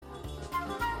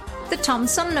The Tom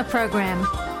Sumner Program.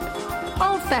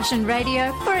 Old-fashioned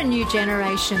radio for a new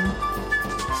generation.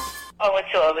 Oh, it's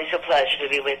always a pleasure to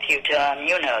be with you, Tom.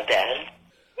 You know that.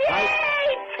 Yay,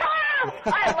 Tom!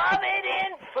 I love it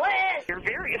in Flint! You're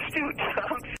very astute,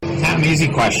 Tom. Tom, easy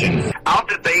question. I'll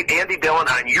debate Andy Dillon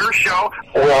on your show.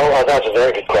 Well, that's a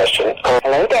very good question.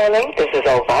 Hello, darling. This is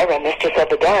Elvira, Mistress of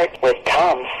the Dark, with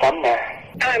Tom Sumner.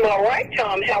 I'm all right,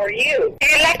 Tom. How are you?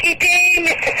 You lucky day,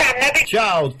 Mr. Sumner.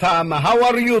 Ciao, Tom. How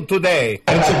are you today?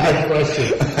 That's a good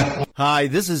question. Hi,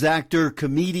 this is actor,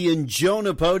 comedian Joe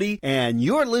Napodi, and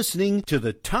you're listening to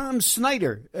the Tom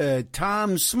Smothers.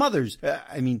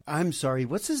 I'm sorry,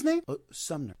 what's his name?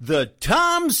 Sumner. The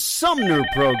Tom Sumner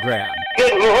Program.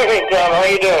 Good morning, Tom. How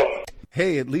you doing?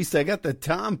 Hey, at least I got the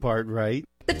Tom part right.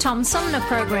 The Tom Sumner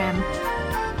Program.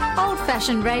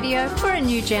 Old-fashioned radio for a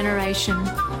new generation.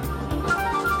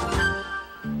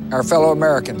 Our fellow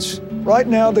Americans. Right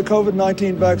now, the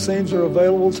COVID-19 vaccines are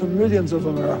available to millions of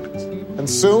Americans. And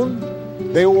soon,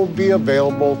 they will be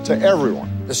available to everyone.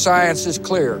 The science is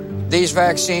clear. These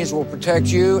vaccines will protect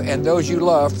you and those you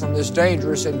love from this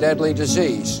dangerous and deadly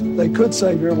disease. They could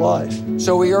save your life.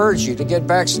 So we urge you to get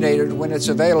vaccinated when it's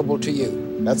available to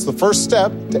you. That's the first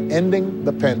step to ending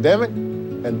the pandemic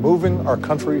and moving our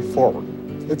country forward.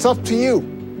 It's up to you.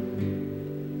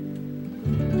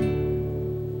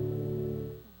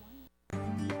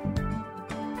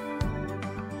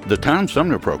 The Tom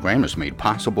Sumner Program is made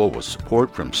possible with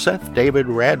support from Seth David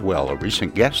Radwell, a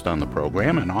recent guest on the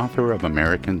program and author of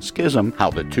American Schism, How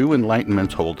the Two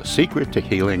Enlightenments Hold the Secret to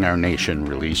Healing Our Nation,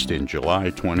 released in July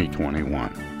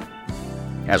 2021.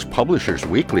 As Publishers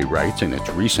Weekly writes in its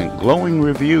recent glowing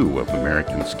review of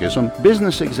American Schism,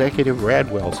 business executive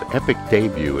Radwell's epic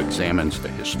debut examines the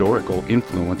historical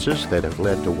influences that have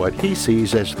led to what he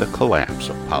sees as the collapse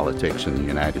of politics in the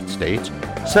United States.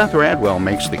 Seth Radwell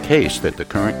makes the case that the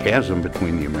current chasm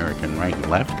between the American right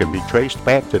and left can be traced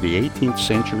back to the 18th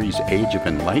century's Age of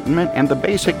Enlightenment and the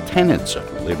basic tenets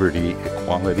of liberty,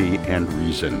 equality, and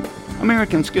reason.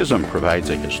 American Schism provides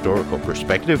a historical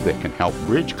perspective that can help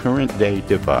bridge current-day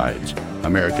divides.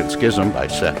 American Schism by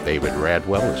Seth David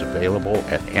Radwell is available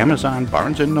at Amazon,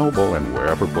 Barnes & Noble, and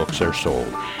wherever books are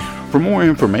sold. For more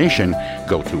information,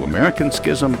 go to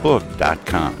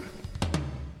AmericanSchismBook.com.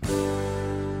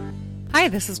 Hi,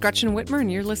 this is Gretchen Whitmer,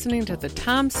 and you're listening to the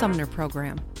Tom Sumner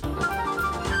Program.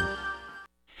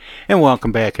 And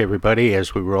welcome back, everybody,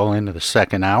 as we roll into the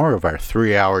second hour of our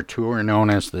 3-hour tour known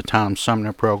as the Tom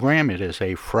Sumner Program. It is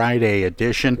a Friday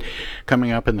edition.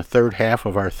 Coming up in the third half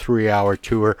of our 3-hour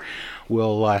tour,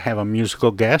 we'll have a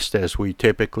musical guest, as we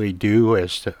typically do,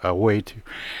 as a way to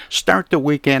start the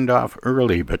weekend off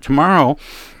early. But tomorrow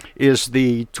is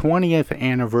the 20th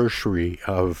anniversary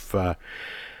of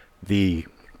the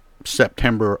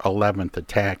September 11th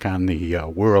attack on the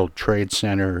World Trade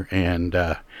Center and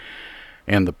the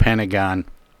Pentagon.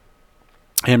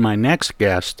 And my next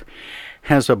guest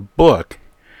has a book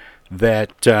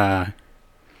that,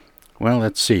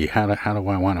 let's see, how do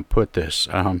I want to put this?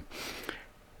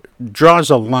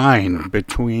 Draws a line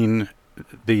between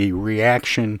the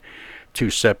reaction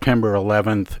to September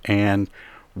 11th and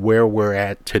where we're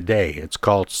at today. It's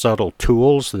called Subtle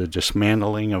Tools, The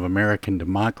Dismantling of American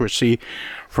Democracy,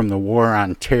 from the War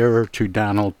on Terror to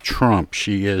Donald Trump.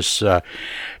 She is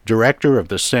director of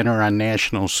the Center on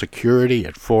National Security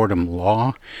at Fordham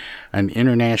Law, an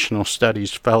International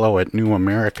Studies Fellow at New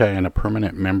America, and a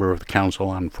permanent member of the Council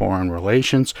on Foreign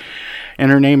Relations.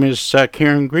 And her name is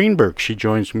Karen Greenberg. She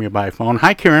joins me by phone.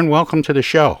 Hi, Karen. Welcome to the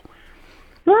show.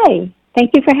 Hi.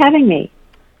 Thank you for having me.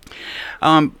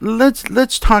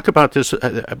 Let's talk about this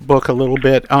book a little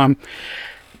bit. I'm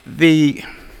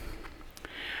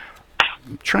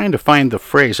trying to find the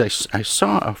phrase. I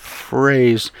saw a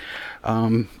phrase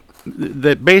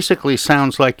that basically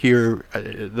sounds like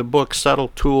the book Subtle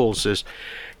Tools is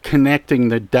connecting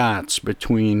the dots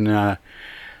between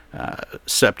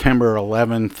September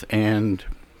 11th and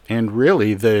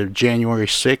really the January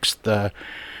 6th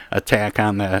attack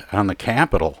on the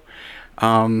Capitol.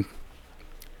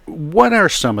 What are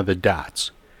some of the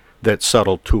dots that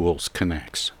Subtle Tools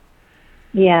connects?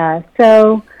 Yeah,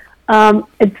 so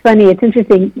it's funny, it's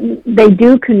interesting. They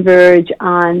do converge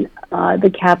on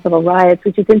the Capitol riots,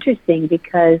 which is interesting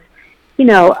because,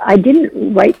 I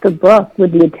didn't write the book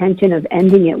with the intention of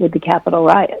ending it with the Capitol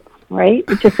riots, right?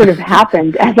 It just sort of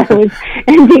happened as I was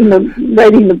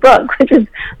writing the book, which is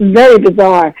very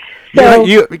bizarre. So,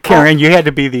 Karen, you had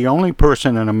to be the only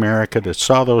person in America that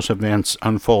saw those events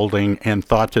unfolding and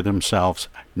thought to themselves,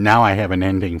 now I have an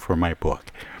ending for my book.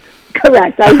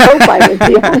 Correct. I hope I was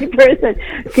the only person.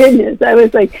 Goodness, I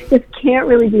was like, this can't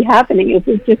really be happening. It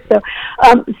was just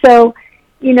so.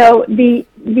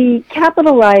 the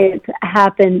Capitol riots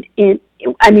happened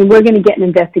we're going to get an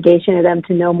investigation of them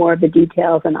to know more of the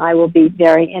details, and I will be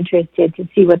very interested to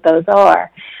see what those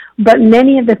are. But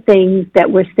many of the things that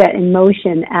were set in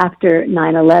motion after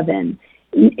 9/11,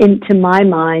 to my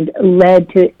mind, led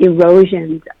to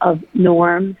erosions of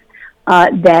norms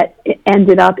that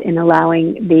ended up in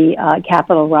allowing the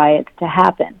Capitol riots to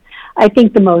happen. I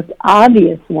think the most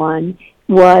obvious one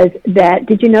was that,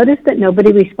 did you notice that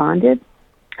nobody responded?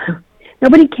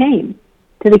 Nobody came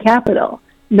to the Capitol.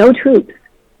 No troops,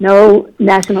 no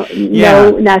National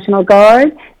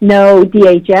Guard, no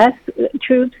DHS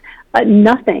troops,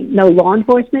 nothing. No law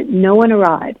enforcement. No one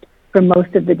arrived for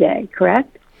most of the day.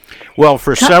 Correct? Well,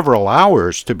 for several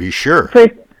hours, to be sure. Till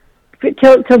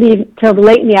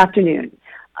late in the afternoon.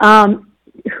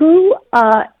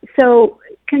 So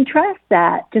contrast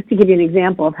that, just to give you an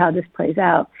example of how this plays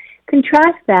out.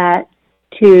 Contrast that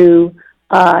to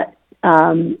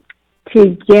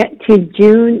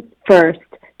June 1st,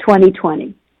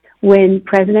 2020, when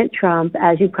President Trump,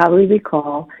 as you probably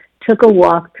recall, took a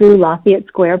walk through Lafayette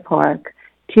Square Park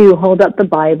to hold up the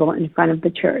Bible in front of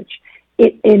the church.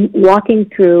 In walking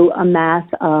through a mass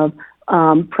of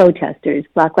protesters,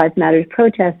 Black Lives Matter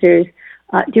protesters.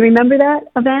 Do you remember that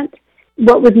event?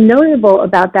 What was notable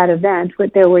about that event was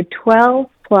there were 12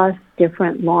 plus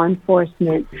different law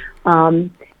enforcement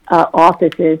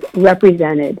offices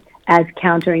represented as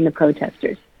countering the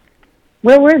protesters.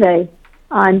 Where were they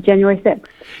on January 6th?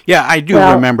 Yeah, I do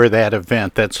remember that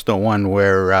event. That's the one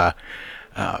where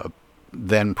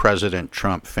then President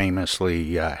Trump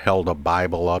famously held a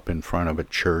Bible up in front of a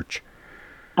church.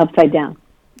 Upside down.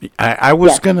 I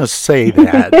was going to say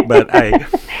that, but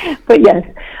But yes.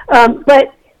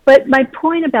 But my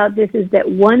point about this is that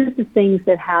one of the things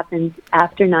that happens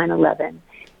after 9/11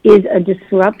 is a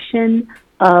disruption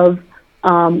of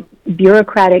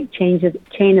bureaucratic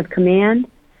chain of command,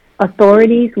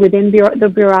 authorities within the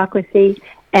bureaucracy,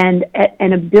 and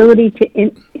an ability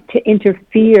to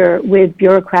interfere with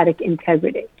bureaucratic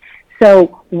integrity.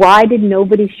 So why did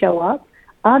nobody show up?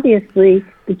 Obviously,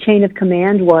 the chain of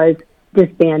command was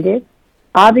disbanded.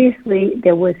 Obviously,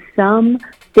 there was some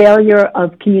failure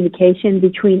of communication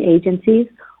between agencies.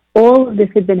 All of this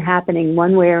had been happening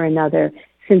one way or another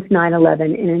since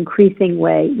 9/11 in an increasing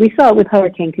way. We saw it with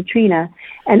Hurricane Katrina,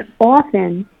 and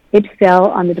often it fell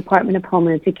on the Department of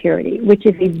Homeland Security, which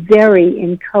is a very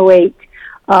inchoate,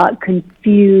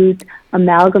 confused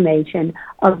amalgamation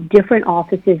of different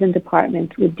offices and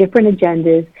departments with different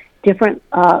agendas, different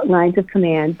lines of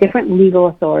command, different legal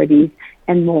authorities,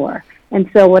 and more. And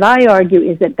so what I argue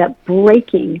is that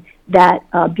breaking that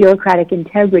bureaucratic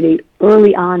integrity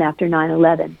early on after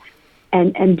 9/11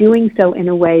 and doing so in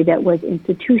a way that was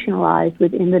institutionalized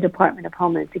within the Department of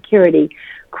Homeland Security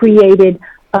created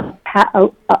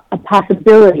a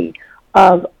possibility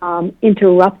of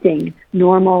interrupting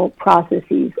normal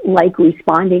processes like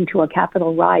responding to a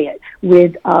Capitol riot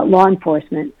with law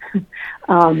enforcement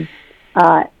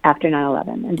after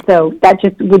 9/11. And so that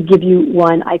just would give you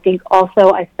one. I think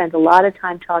also I spent a lot of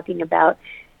time talking about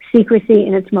secrecy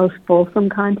in its most fulsome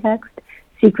context,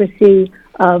 secrecy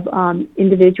of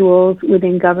individuals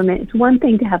within government. It's one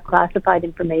thing to have classified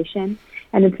information,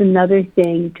 and it's another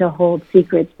thing to hold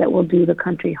secrets that will do the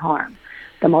country harm.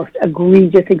 The most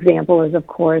egregious example is, of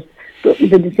course,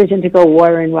 the decision to go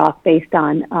war in Iraq based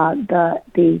on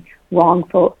the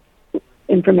wrongful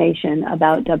information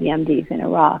about WMDs in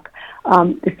Iraq.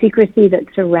 The secrecy that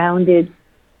surrounded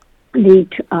the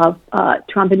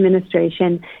Trump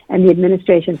administration and the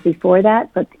administrations before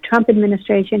that, but the Trump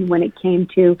administration, when it came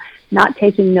to not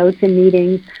taking notes in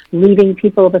meetings, leaving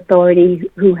people of authority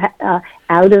who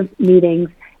out of meetings,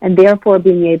 and therefore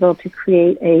being able to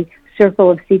create a circle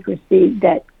of secrecy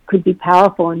that could be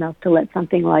powerful enough to let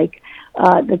something like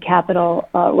the Capitol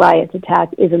riots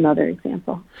attack is another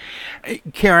example.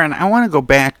 Karen, I want to go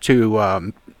back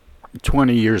to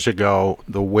 20 years ago,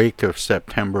 the wake of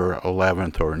September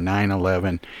 11th, or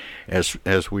 9/11,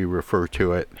 as we refer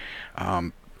to it,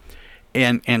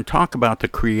 and talk about the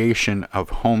creation of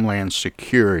Homeland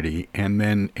Security, and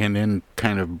then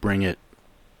kind of bring it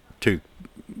to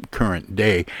current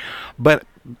day. But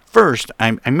first,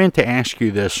 I meant to ask you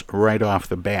this right off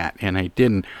the bat, and I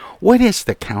didn't. What is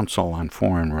the Council on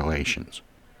Foreign Relations?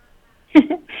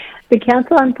 The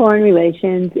Council on Foreign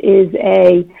Relations is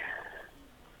a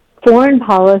foreign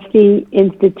policy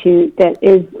institute that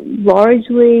is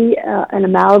largely an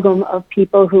amalgam of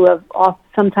people who have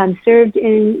sometimes served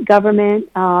in government,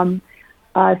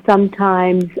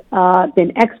 sometimes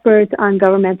been experts on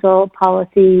governmental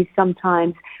policies,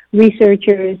 sometimes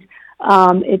researchers.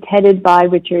 It's headed by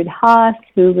Richard Haas,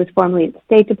 who was formerly at the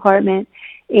State Department.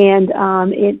 and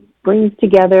it brings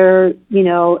together,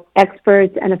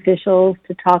 experts and officials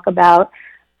to talk about,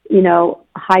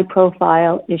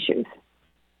 high-profile issues.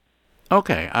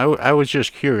 Okay, I was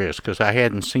just curious because I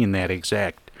hadn't seen that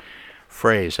exact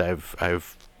phrase.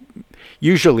 I've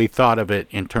usually thought of it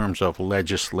in terms of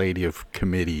legislative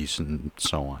committees and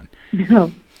so on.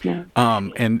 No.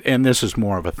 And this is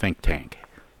more of a think tank.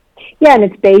 Yeah, and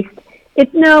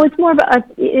it's more of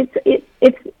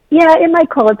it might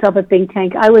call itself a think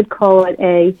tank. I would call it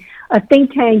a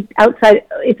think tank outside.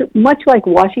 It's much like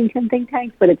Washington think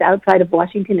tanks, but it's outside of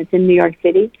Washington. It's in New York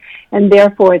City, and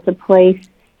therefore it's a place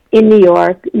in New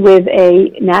York with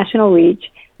a national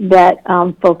reach that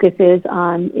focuses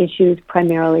on issues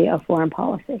primarily of foreign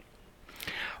policy.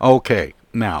 Okay.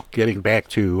 Now, getting back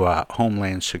to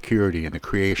Homeland Security and the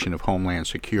creation of Homeland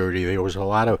Security, there was a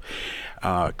lot of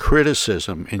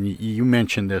criticism, and you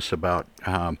mentioned this about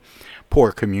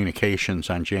poor communications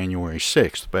on January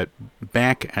 6th, but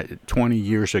back 20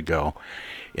 years ago,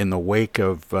 in the wake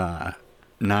of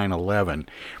 9/11,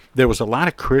 there was a lot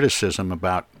of criticism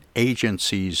about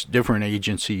different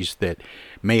agencies that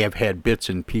may have had bits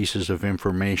and pieces of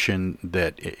information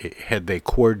that, had they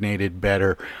coordinated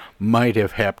better, might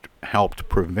have helped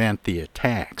prevent the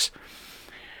attacks.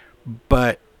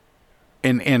 But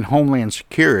in Homeland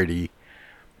Security,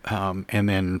 and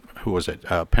then, who was it?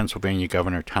 Pennsylvania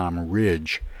Governor Tom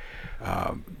Ridge,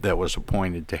 that was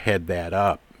appointed to head that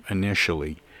up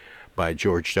initially by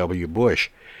George W. Bush,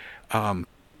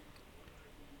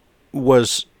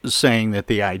 was saying that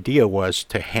the idea was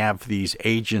to have these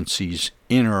agencies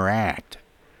interact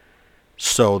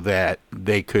so that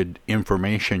they could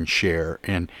information share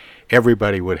and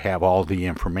everybody would have all the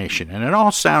information. And it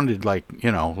all sounded like,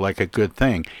 like a good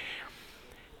thing.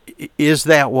 Is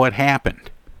that what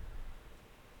happened?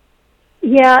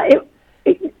 Yeah,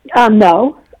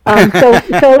 no.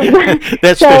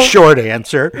 That's the short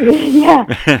answer. Yeah.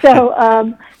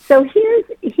 So here's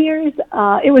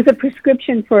it was a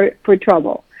prescription for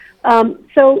trouble.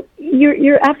 So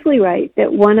you're absolutely right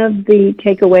that one of the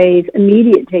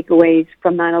immediate takeaways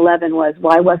from 9/11 was,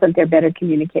 why wasn't there better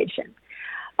communication?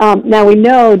 Now we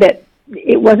know that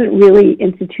it wasn't really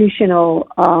institutional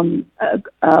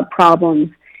problems.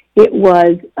 It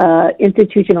was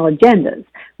institutional agendas,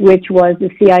 which was the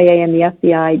CIA and the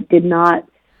FBI did not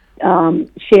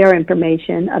share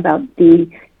information about the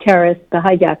terrorists, the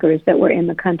hijackers that were in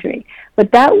the country.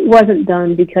 But that wasn't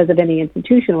done because of any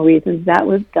institutional reasons. That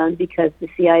was done because the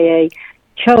CIA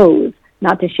chose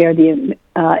not to share the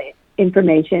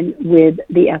information with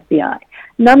the FBI.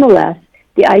 Nonetheless,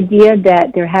 the idea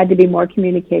that there had to be more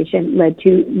communication led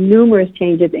to numerous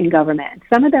changes in government.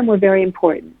 Some of them were very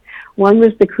important. One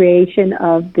was the creation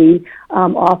of the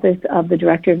Office of the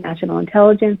Director of National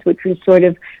Intelligence, which would sort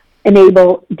of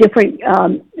enable different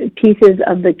pieces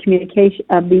of the communication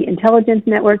of the intelligence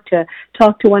network to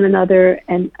talk to one another,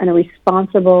 and a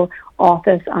responsible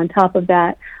office on top of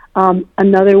that.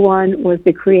 Another one was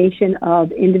the creation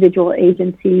of individual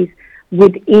agencies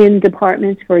within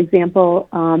departments, for example,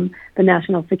 the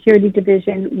National Security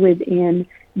Division within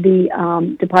the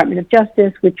Department of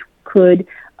Justice, which could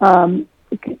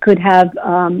have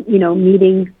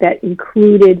meetings that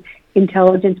included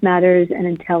intelligence matters and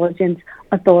intelligence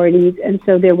authorities, and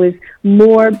so there was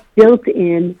more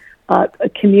built-in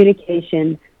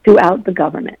communication throughout the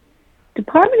government.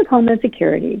 Department of Homeland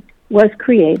Security was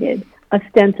created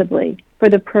ostensibly for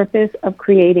the purpose of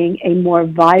creating a more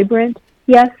vibrant,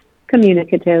 yes,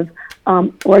 communicative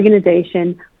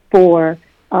organization for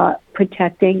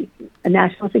protecting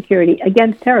national security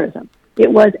against terrorism.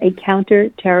 It was a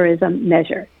counterterrorism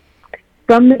measure.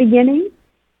 From the beginning,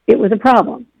 it was a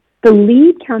problem. The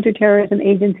lead counterterrorism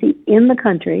agency in the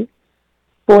country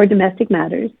for domestic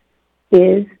matters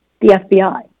is the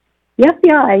FBI. The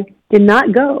FBI did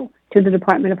not go to the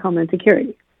Department of Homeland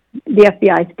Security. The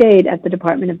FBI stayed at the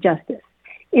Department of Justice.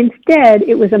 Instead,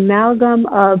 it was an amalgam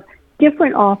of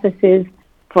different offices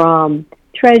from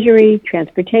Treasury,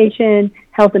 Transportation,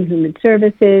 Health and Human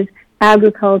Services,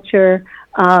 Agriculture,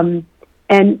 and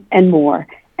more.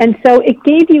 And so it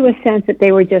gave you a sense that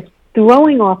they were just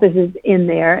throwing offices in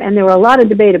there, and there were a lot of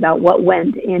debate about what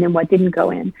went in and what didn't go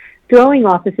in, throwing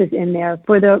offices in there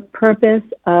for the purpose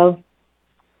of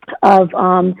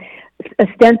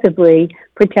ostensibly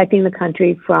protecting the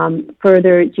country from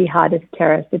further jihadist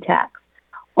terrorist attacks.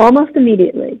 Almost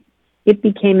immediately, it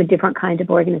became a different kind of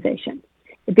organization.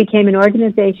 It became an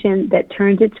organization that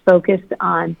turned its focus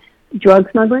on drug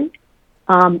smuggling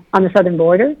on the southern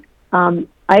border.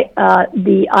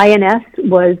 The INS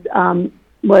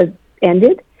was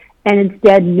ended, and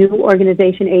instead new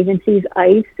organization agencies,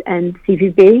 ICE and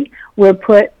CBP, were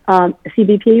put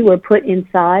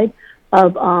inside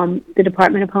of the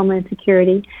Department of Homeland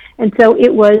Security. And so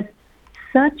it was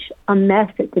such a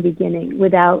mess at the beginning,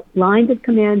 without lines of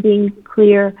command being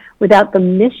clear, without the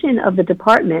mission of the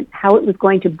department, how it was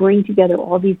going to bring together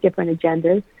all these different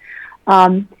agendas.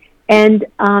 And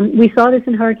we saw this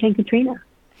in Hurricane Katrina.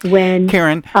 When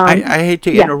Karen, I hate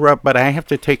to interrupt, but I have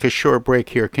to take a short break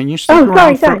here. Can you stick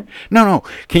around? Sorry. No.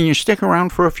 Can you stick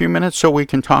around for a few minutes so we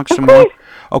can talk some more?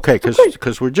 Okay,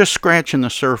 because we're just scratching the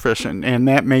surface, and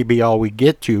that may be all we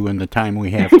get to in the time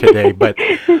we have today. But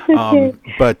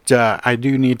I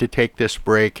do need to take this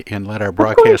break and let our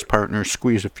broadcast partners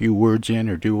squeeze a few words in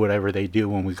or do whatever they do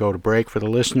when we go to break. For the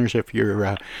listeners, if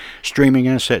you're streaming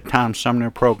us at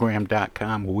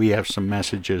TomSumnerProgram.com, we have some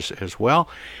messages as well,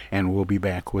 and we'll be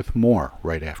back with more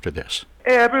right after this.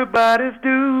 Everybody's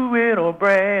doing a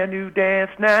brand new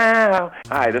dance now.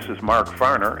 Hi, this is Mark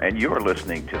Farner, and you're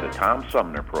listening to the Tom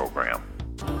Sumner Program.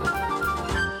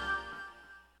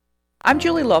 I'm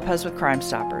Julie Lopez with Crime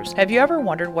Stoppers. Have you ever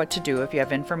wondered what to do if you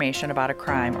have information about a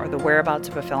crime or the whereabouts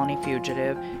of a felony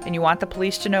fugitive and you want the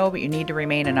police to know but you need to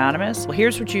remain anonymous? Well,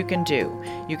 here's what you can do.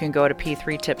 You can go to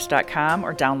p3tips.com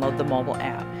or download the mobile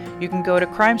app. You can go to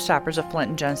Crime Stoppers of Flint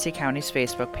and Genesee County's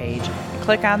Facebook page and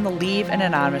click on the Leave an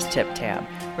Anonymous Tip tab,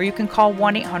 or you can call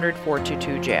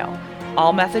 1-800-422-JAIL.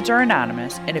 All methods are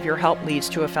anonymous, and if your help leads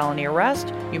to a felony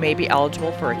arrest, you may be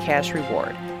eligible for a cash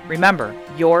reward. Remember,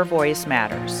 your voice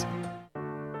matters.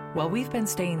 While we've been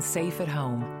staying safe at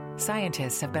home,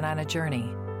 scientists have been on a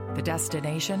journey. The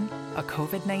destination, a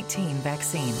COVID-19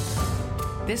 vaccine.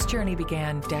 This journey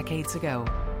began decades ago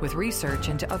with research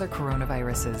into other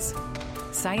coronaviruses.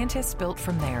 Scientists built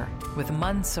from there with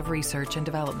months of research and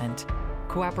development,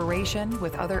 cooperation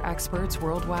with other experts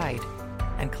worldwide,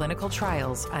 and clinical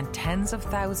trials on tens of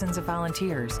thousands of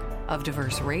volunteers of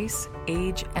diverse race,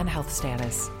 age, and health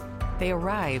status. They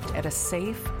arrived at a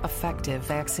safe, effective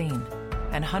vaccine,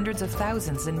 and hundreds of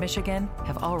thousands in Michigan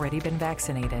have already been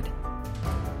vaccinated.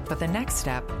 But the next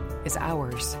step is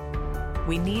ours.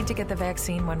 We need to get the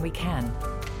vaccine when we can.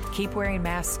 Keep wearing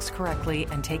masks correctly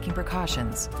and taking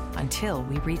precautions until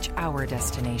we reach our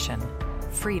destination,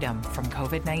 freedom from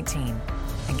COVID-19,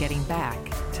 and getting back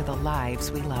to the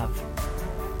lives we love.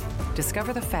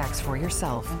 Discover the facts for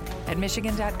yourself at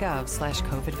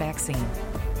michigan.gov/COVID vaccine.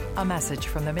 A message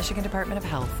from the Michigan Department of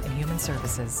Health and Human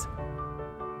Services.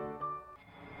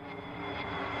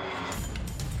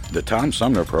 The Tom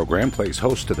Sumner Program plays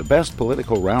host to the best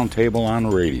political roundtable on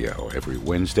radio every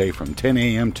Wednesday from 10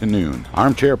 a.m. to noon.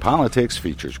 Armchair Politics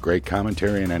features great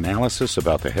commentary and analysis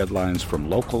about the headlines from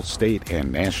local, state,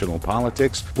 and national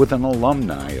politics with an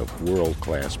alumni of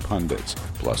world-class pundits,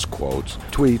 plus quotes,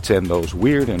 tweets, and those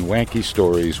weird and wacky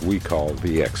stories we call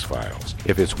the X-Files.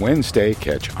 If it's Wednesday,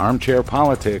 catch Armchair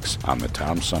Politics on the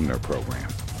Tom Sumner Program.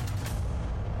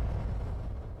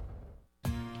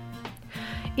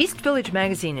 East Village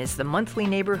Magazine is the monthly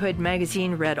neighborhood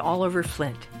magazine read all over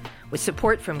Flint. With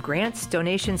support from grants,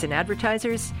 donations, and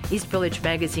advertisers, East Village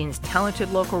Magazine's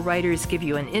talented local writers give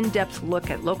you an in-depth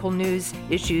look at local news,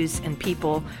 issues, and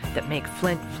people that make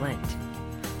Flint, Flint.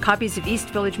 Copies of East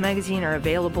Village Magazine are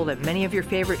available at many of your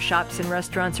favorite shops and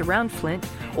restaurants around Flint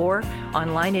or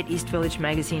online at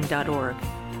eastvillagemagazine.org.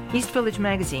 East Village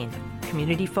Magazine,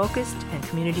 community-focused and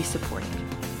community-supported.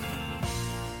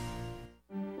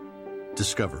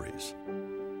 Discoveries.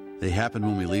 They happen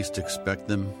when we least expect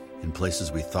them, in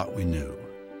places we thought we knew.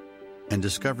 And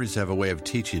discoveries have a way of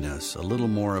teaching us a little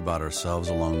more about ourselves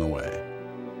along the way.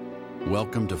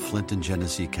 Welcome to Flint and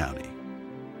Genesee County,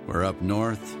 where up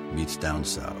north meets down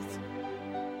south.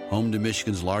 Home to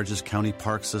Michigan's largest county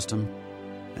park system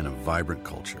and a vibrant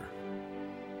culture.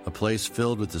 A place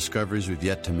filled with discoveries we've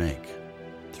yet to make,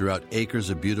 throughout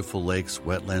acres of beautiful lakes,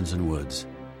 wetlands, and woods,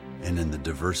 and in the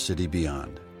diverse city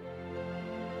beyond.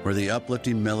 Where the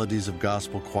uplifting melodies of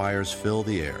gospel choirs fill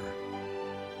the air,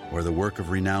 where the work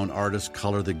of renowned artists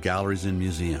color the galleries and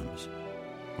museums,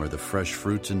 where the fresh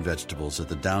fruits and vegetables at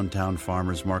the downtown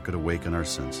farmers market awaken our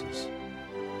senses,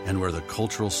 and where the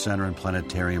cultural center and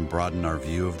planetarium broaden our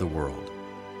view of the world.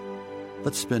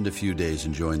 Let's spend a few days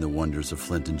enjoying the wonders of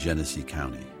Flint and Genesee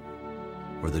County,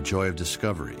 where the joy of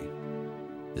discovery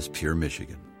is pure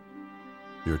Michigan.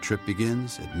 Your trip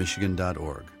begins at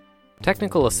michigan.org.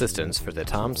 Technical assistance for the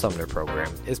Tom Sumner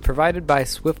Program is provided by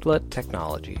Swiftlet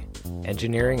Technology,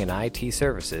 engineering and IT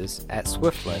services at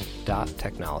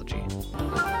swiftlet.technology.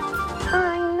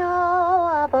 I know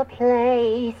of a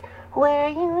place where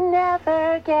you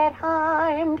never get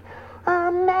harmed,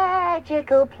 a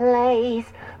magical place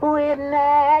with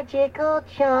magical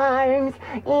charms.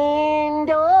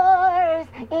 Indoors,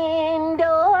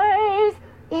 indoors,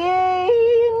 indoors.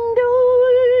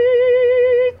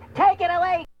 Take it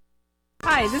away.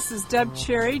 Hi, this is Deb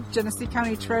Cherry, Genesee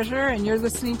County Treasurer, and you're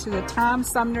listening to the Tom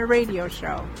Sumner Radio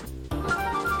Show.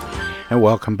 And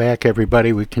welcome back,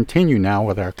 everybody. We continue now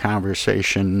with our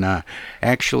conversation.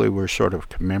 Actually, we're sort of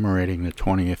commemorating the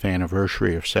 20th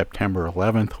anniversary of September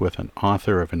 11th with an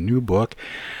author of a new book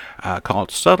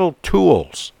called Subtle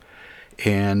Tools.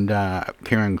 And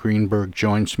Karen Greenberg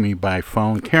joins me by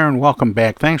phone. Karen, welcome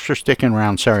back. Thanks for sticking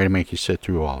around. Sorry to make you sit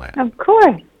through all that. Of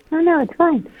course. No, it's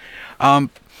fine.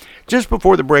 Just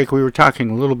before the break, we were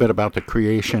talking a little bit about the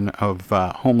creation of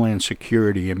Homeland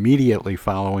Security immediately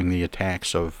following the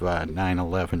attacks of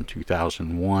 9/11,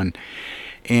 2001.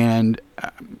 And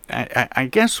I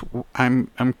guess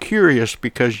I'm curious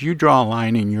because you draw a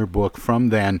line in your book from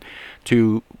then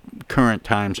to current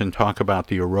times and talk about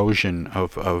the erosion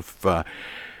of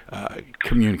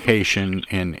communication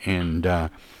and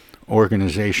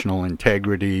organizational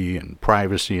integrity and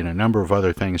privacy and a number of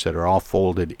other things that are all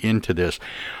folded into this.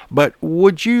 But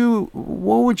what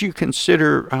would you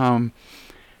consider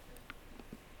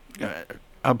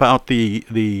about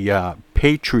the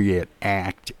Patriot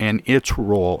Act and its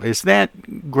role? Is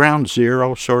that ground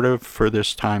zero sort of for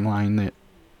this timeline that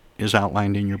is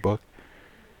outlined in your book?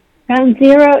 Ground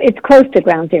zero, it's close to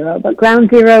ground zero, but ground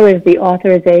zero is the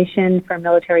authorization for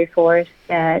military force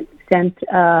that sent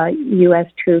U.S.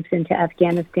 troops into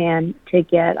Afghanistan to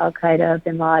get al-Qaeda,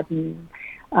 bin Laden,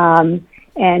 and,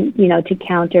 to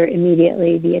counter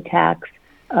immediately the attacks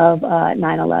of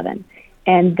 9/11.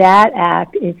 And that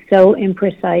act is so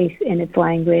imprecise in its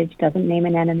language, doesn't name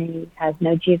an enemy, has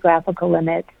no geographical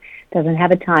limits, doesn't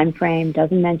have a time frame,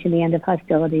 doesn't mention the end of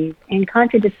hostilities, in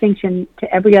contradistinction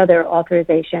to every other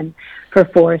authorization for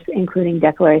force, including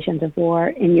declarations of war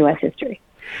in U.S. history.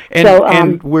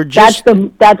 And we're just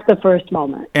that's the first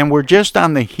moment. And we're just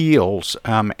on the heels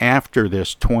after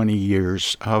this 20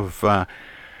 years of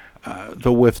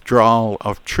the withdrawal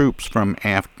of troops from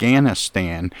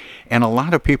Afghanistan, and a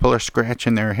lot of people are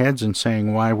scratching their heads and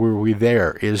saying, "Why were we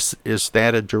there?" Is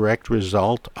that a direct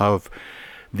result of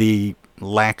the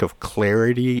lack of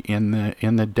clarity in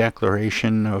the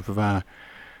declaration of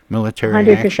military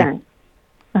 100%. action?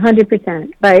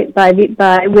 100%. By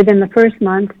within the first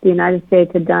month, the United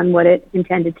States had done what it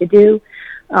intended to do,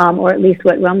 or at least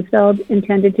what Rumsfeld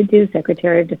intended to do,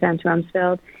 Secretary of Defense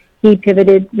Rumsfeld. He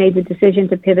made the decision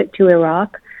to pivot to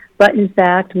Iraq, but in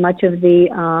fact, much of the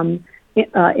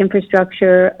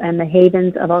infrastructure and the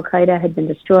havens of al-Qaeda had been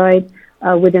destroyed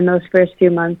within those first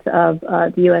few months of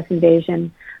the U.S.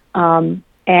 invasion. And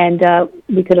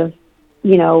we could have,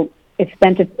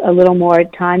 spent a little more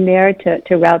time there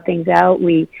to route things out.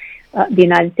 The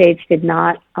United States did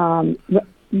not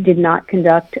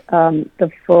conduct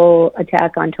the full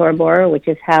attack on Tora Bora, which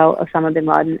is how Osama bin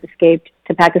Laden escaped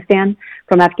to Pakistan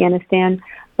from Afghanistan.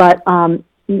 But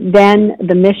then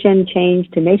the mission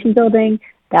changed to nation building.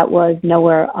 That was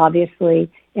nowhere,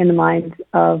 obviously, in the minds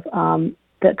of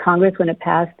the Congress when it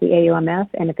passed the AUMF.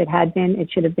 And if it had been, it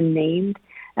should have been named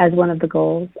as one of the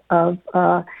goals of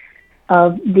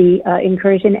the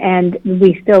incursion, and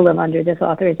we still live under this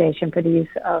authorization for the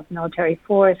use of military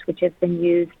force, which has been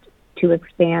used to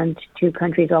expand to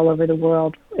countries all over the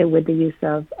world with the use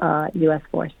of U.S.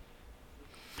 force.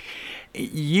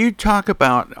 You talk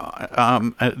about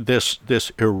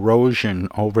this erosion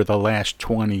over the last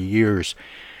 20 years,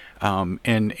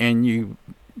 and you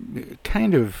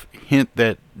kind of hint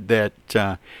that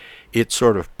it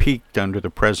sort of peaked under the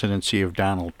presidency of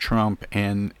Donald Trump,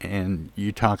 and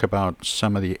you talk about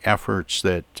some of the efforts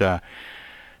that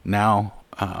now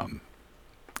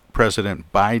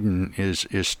President Biden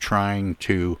is trying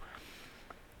to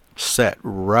set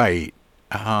right.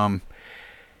 And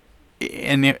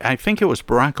I think it was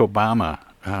Barack Obama,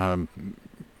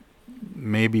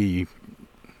 maybe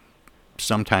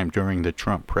sometime during the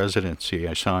Trump presidency,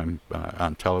 I saw him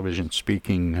on television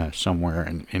speaking somewhere,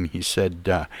 and he said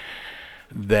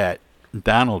that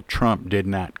Donald Trump did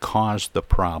not cause the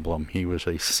problem. He was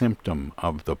a symptom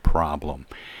of the problem.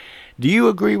 Do you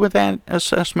agree with that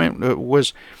assessment?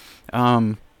 Was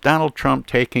Donald Trump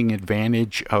taking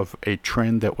advantage of a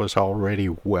trend that was already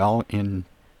well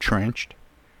entrenched?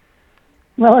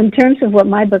 Well, in terms of what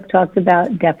my book talks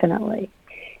about, definitely.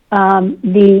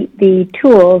 The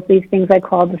tools, these things I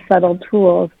call the subtle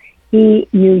tools, he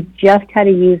knew just how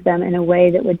to use them in a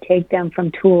way that would take them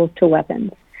from tools to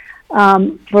weapons.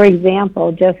 For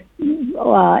example, just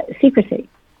secrecy.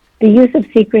 The use of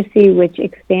secrecy, which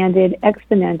expanded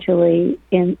exponentially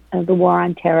in the war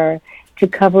on terror to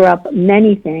cover up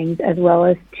many things, as well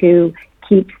as to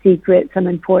keep secret some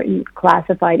important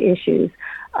classified issues,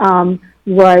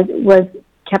 was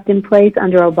kept in place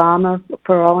under Obama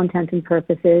for all intents and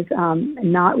purposes,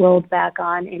 not rolled back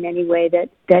on in any way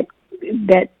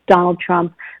that Donald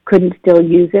Trump couldn't still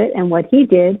use it. And what he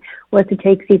did was to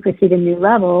take secrecy to new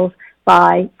levels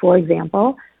by, for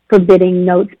example, forbidding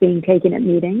notes being taken at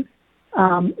meetings,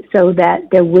 so that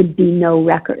there would be no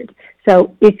record.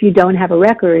 So if you don't have a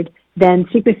record, then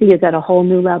secrecy is at a whole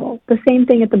new level. The same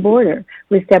thing at the border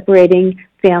with separating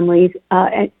families,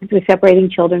 with separating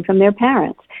children from their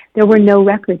parents. There were no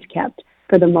records kept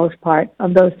for the most part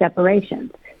of those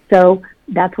separations. So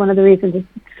that's one of the reasons it's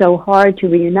so hard to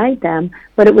reunite them,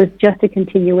 but it was just a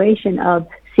continuation of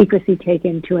secrecy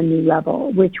taken to a new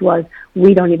level, which was,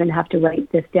 we don't even have to write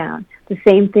this down. The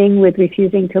same thing with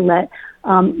refusing to let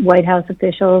White House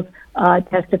officials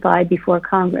testify before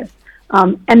Congress.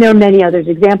 And there are many other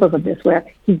examples of this where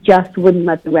he just wouldn't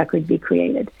let the record be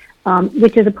created,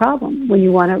 which is a problem when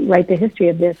you want to write the history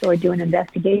of this or do an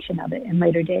investigation of it in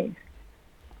later days.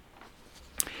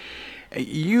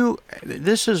 Your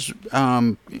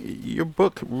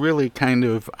book really kind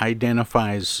of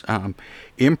identifies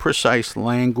imprecise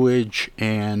language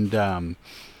and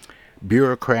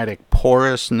bureaucratic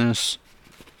porousness,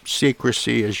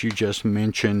 secrecy, as you just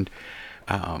mentioned,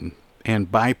 and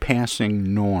bypassing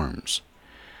norms.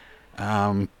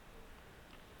 And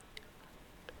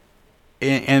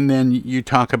then you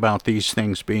talk about these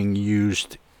things being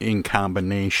used in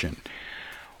combination.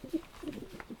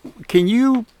 Can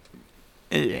you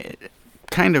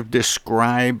kind of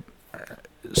describe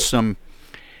some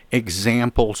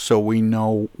examples so we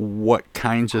know what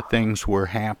kinds of things were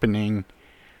happening?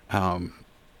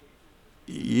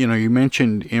 You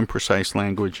mentioned imprecise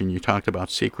language and you talked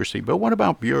about secrecy, but what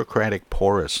about bureaucratic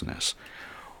porousness?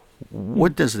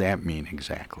 What does that mean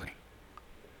exactly?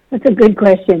 That's a good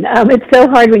question. It's so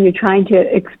hard when you're trying to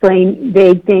explain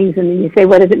vague things and then you say,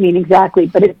 what does it mean exactly?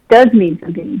 But it does mean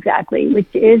something exactly,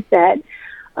 which is that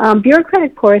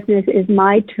bureaucratic porousness is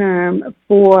my term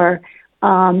for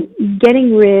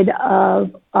getting rid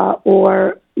of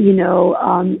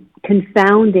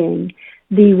confounding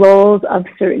the roles of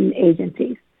certain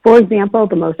agencies. For example,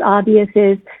 the most obvious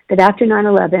is that after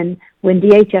 9/11, when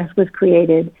DHS was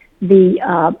created,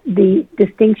 the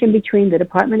distinction between the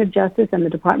Department of Justice and the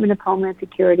Department of Homeland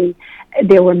Security,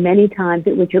 there were many times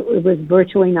at which it was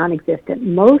virtually non-existent,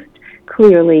 most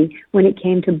clearly when it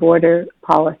came to border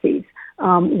policies,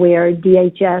 where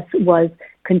DHS was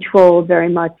controlled very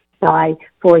much by,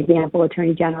 for example,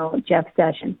 Attorney General Jeff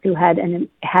Sessions, who had a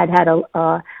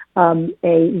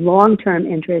long-term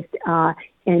interest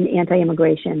in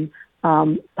anti-immigration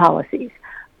policies.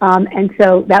 And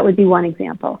so that would be one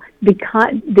example. The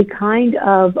kind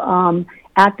of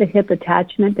at-the-hip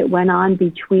attachment that went on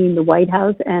between the White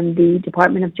House and the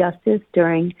Department of Justice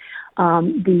during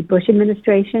the Bush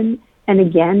administration and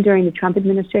again during the Trump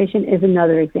administration is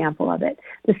another example of it.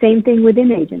 The same thing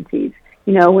within agencies.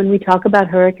 When we talk about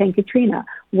Hurricane Katrina,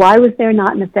 why was there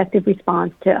not an effective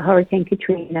response to Hurricane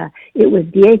Katrina? It was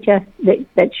DHS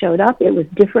that showed up. It was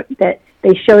different that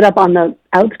they showed up on the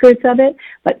outskirts of it,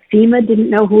 but FEMA didn't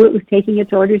know who it was taking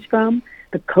its orders from.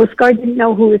 The Coast Guard didn't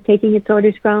know who it was taking its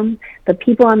orders from. The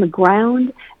people on the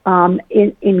ground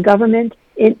in government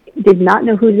did not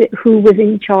know who was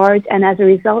in charge, and as a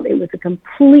result, it was a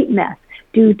complete mess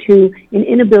due to an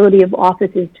inability of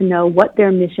offices to know what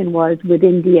their mission was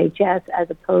within DHS, as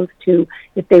opposed to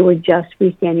if they were just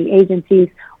freestanding agencies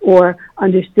or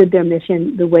understood their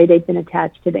mission the way they'd been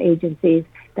attached to the agencies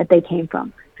that they came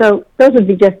from. So those would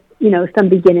be just, some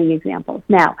beginning examples.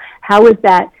 Now, how is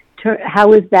that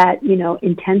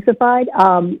intensified?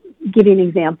 Give you an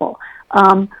example.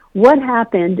 What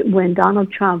happened when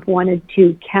Donald Trump wanted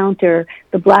to counter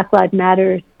the Black Lives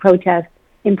Matter protests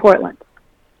in Portland?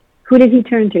 Who did he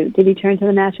turn to? Did he turn to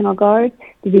the National Guard?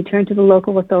 Did he turn to the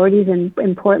local authorities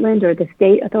in Portland or the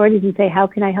state authorities and say, how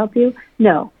can I help you?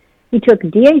 No. He took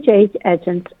DHS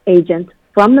agents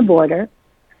from the border,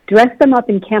 dressed them up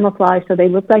in camouflage so they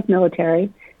looked like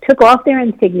military, took off their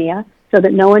insignia so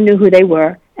that no one knew who they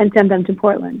were, and sent them to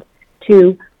Portland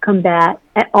to combat,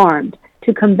 armed,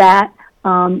 to combat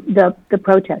the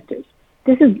protesters.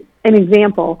 This is an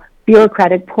example,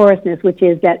 bureaucratic porousness, which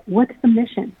is that what's the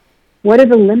mission? What are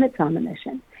the limits on the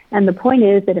mission? And the point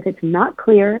is that if it's not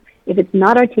clear, if it's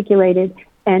not articulated,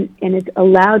 and it's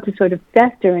allowed to sort of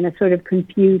fester in a sort of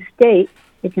confused state,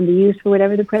 it can be used for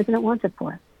whatever the president wants it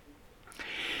for.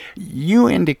 You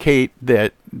indicate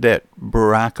that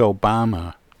Barack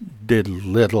Obama did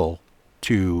little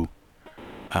to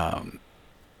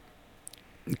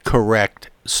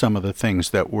correct some of the things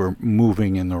that were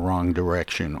moving in the wrong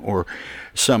direction, or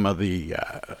some of the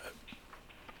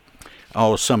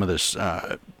some of this,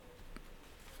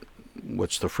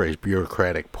 what's the phrase,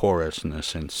 bureaucratic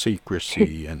porousness and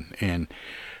secrecy and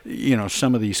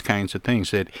some of these kinds of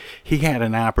things, that he had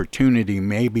an opportunity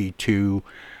maybe to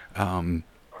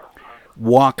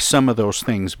walk some of those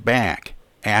things back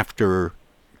after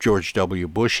George W.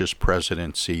 Bush's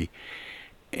presidency,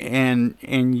 and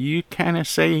you kind of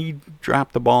say he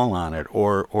dropped the ball on it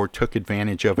or took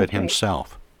advantage of it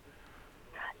himself.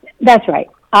 That's right.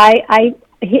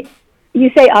 You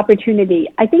say opportunity.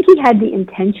 I think he had the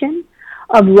intention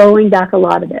of rolling back a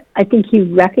lot of it. I think he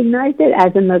recognized it,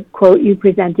 as in the quote you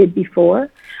presented before.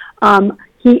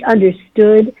 He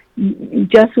understood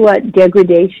just what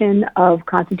degradation of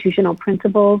constitutional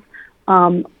principles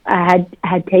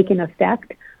had taken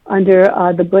effect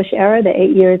under the Bush era, the 8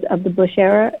 years of the Bush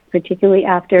era, particularly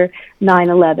after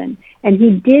 9/11. And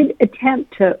he did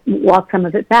attempt to walk some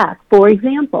of it back. For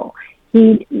example,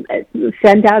 he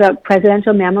sent out a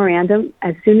presidential memorandum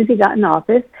as soon as he got in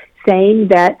office saying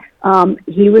that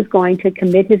he was going to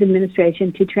commit his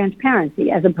administration to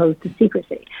transparency as opposed to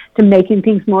secrecy, to making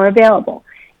things more available.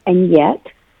 And yet,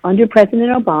 under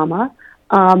President Obama,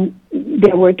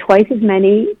 there were twice as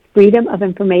many Freedom of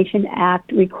Information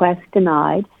Act requests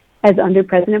denied as under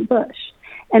President Bush.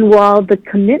 And while the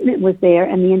commitment was there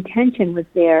and the intention was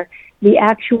there, the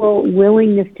actual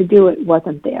willingness to do it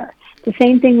wasn't there. The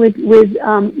same thing with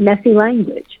messy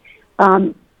language.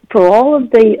 For all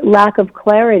of the lack of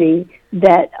clarity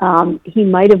that he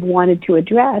might have wanted to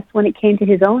address when it came to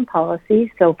his own policies,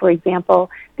 so for example,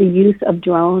 the use of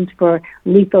drones for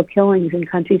lethal killings in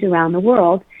countries around the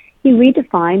world, he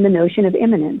redefined the notion of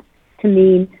imminence to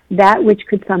mean that which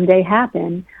could someday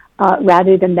happen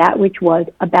rather than that which was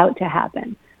about to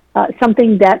happen.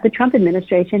 Something that the Trump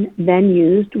administration then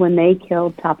used when they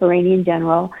killed top Iranian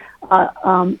general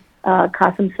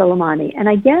Qasem Soleimani. And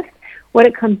I guess what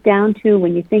it comes down to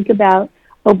when you think about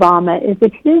Obama is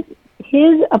that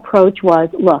his approach was,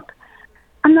 look,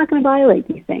 I'm not going to violate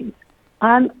these things.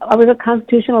 I was a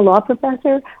constitutional law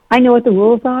professor. I know what the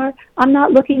rules are. I'm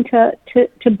not looking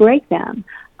to break them.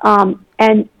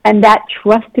 And that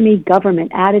trust me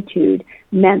government attitude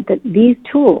meant that these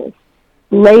tools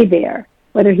lay there,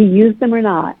 whether he used them or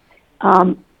not,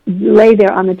 lay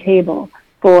there on the table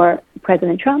for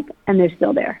President Trump, and they're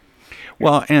still there.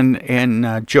 Well, and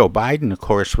Joe Biden, of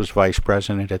course, was vice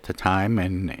president at the time,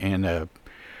 and a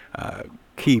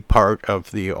key part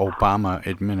of the Obama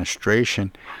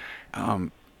administration.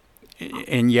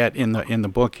 And yet, in the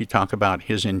book, you talk about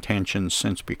his intentions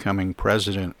since becoming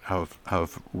president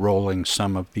of rolling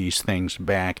some of these things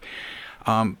back.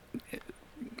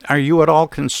 Are you at all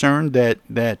concerned that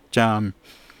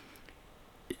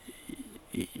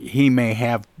he may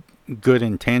have good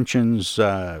intentions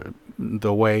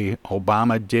the way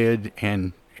Obama did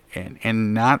and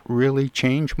not really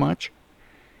change much?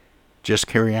 Just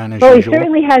carry on as usual? Well, he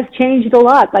certainly has changed a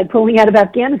lot by pulling out of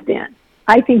Afghanistan.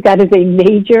 I think that is a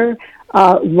major,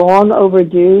 long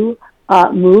overdue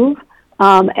move.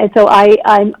 And so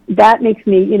that makes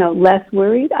me, less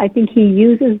worried. I think he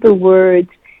uses the words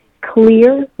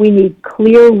clear. We need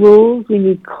clear rules. We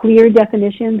need clear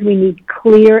definitions. We need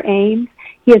clear aims.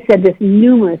 He has said this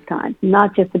numerous times,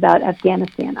 not just about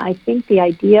Afghanistan. I think the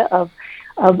idea of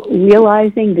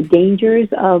realizing the dangers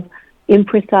of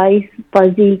imprecise,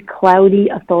 fuzzy, cloudy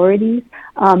authorities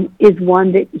is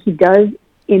one that he does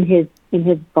in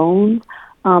his bones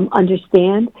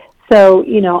understand. So,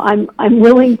 I'm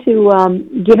willing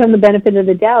to give him the benefit of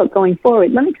the doubt going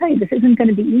forward. Let me tell you, this isn't going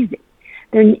to be easy.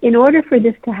 In order for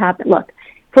this to happen, look,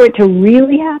 for it to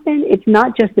really happen, it's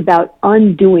not just about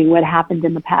undoing what happened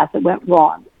in the past that went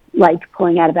wrong, like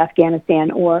pulling out of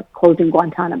Afghanistan or closing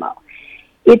Guantanamo.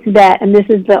 It's that, and this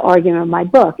is the argument of my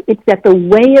book, it's that the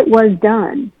way it was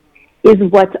done is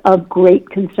what's of great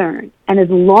concern. And as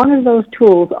long as those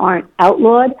tools aren't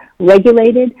outlawed,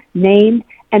 regulated, named,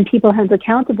 and people held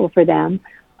accountable for them,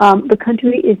 the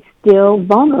country is still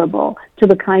vulnerable to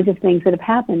the kinds of things that have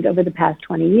happened over the past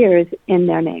 20 years in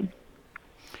their name.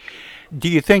 Do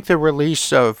you think the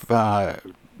release of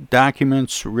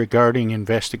documents regarding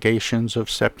investigations of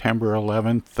September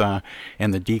 11th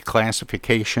and the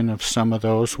declassification of some of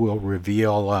those will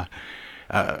reveal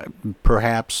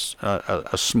perhaps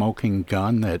a smoking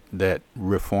gun that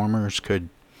reformers could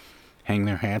hang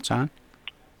their hats on?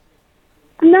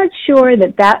 I'm not sure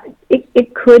that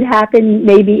it could happen,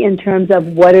 maybe in terms of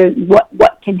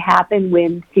what can happen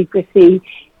when secrecy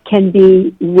can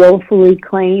be willfully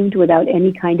claimed without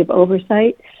any kind of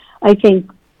oversight. I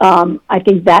think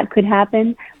that could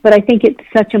happen, But I think it's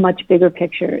such a much bigger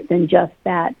picture than just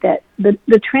that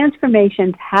the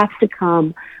transformations have to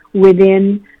come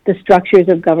within the structures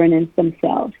of governance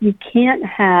themselves. You can't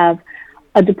have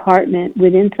a department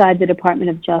inside the Department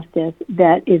of Justice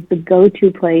that is the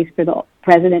go-to place for the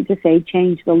president to say,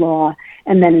 change the law,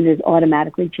 and then it is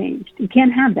automatically changed. You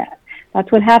can't have that.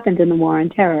 That's what happened in the War on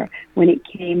Terror when it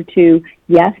came to,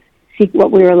 yes,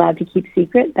 what we were allowed to keep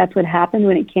secret. That's what happened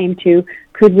when it came to,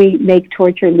 could we make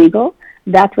torture legal?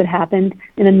 That's what happened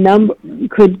in a number.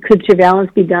 Could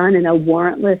surveillance be done in a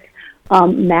warrantless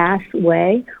mass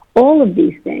way? All of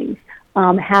these things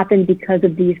happened because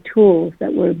of these tools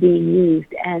that were being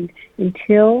used. And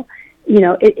until,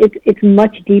 it's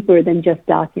much deeper than just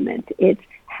documents. It's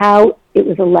how it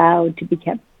was allowed to be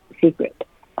kept secret,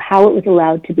 how it was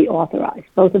allowed to be authorized,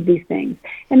 both of these things.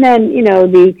 And then,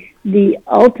 the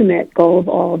ultimate goal of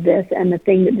all of this, and the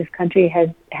thing that this country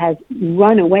has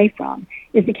run away from,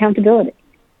 is accountability.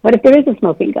 What if there is a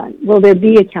smoking gun? Will there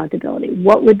be accountability?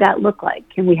 What would that look like?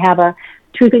 Can we have a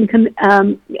Truth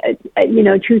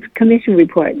Commission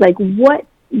report? Like, what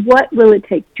will it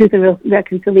take? Truth and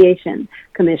Reconciliation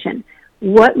Commission.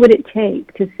 What would it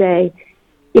take to say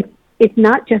it's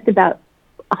not just about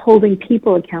holding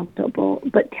people accountable,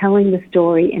 but telling the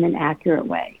story in an accurate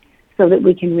way so that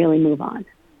we can really move on?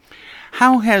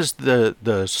 How has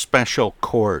the special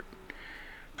court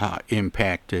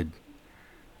impacted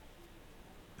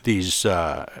these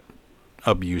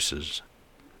abuses?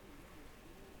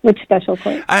 Which special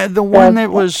court? The one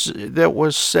that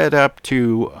was set up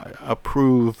to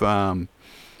approve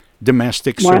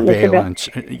domestic surveillance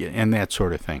and that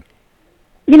sort of thing.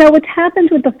 What's happened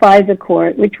with the FISA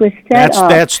court, which was set up...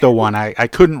 That's the one. I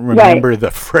couldn't remember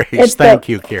the phrase. Thank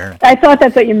you, Karen. I thought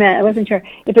that's what you meant. I wasn't sure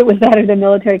if it was that or the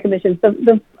military commissions.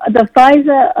 The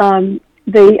FISA,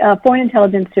 the Foreign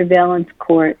Intelligence Surveillance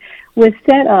Court, was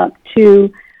set up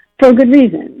for a good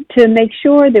reason, to make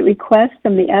sure that requests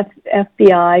from the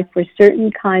FBI for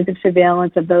certain kinds of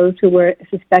surveillance of those who were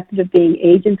suspected of being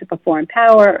agents of a foreign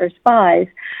power or spies,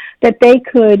 that they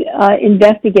could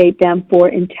investigate them for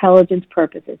intelligence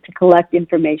purposes, to collect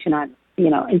information on,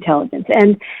 intelligence.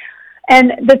 And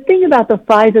the thing about the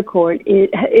FISA court is,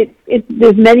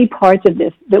 there's many parts of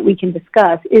this that we can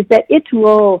discuss, is that its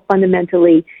role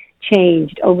fundamentally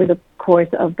changed over the course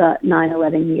of the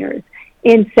 9/11 years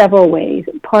in several ways,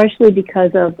 partially because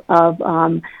of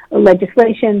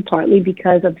legislation, partly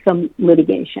because of some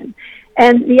litigation.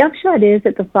 And the upshot is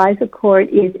that the FISA court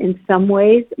is in some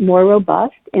ways more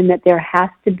robust in that there has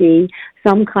to be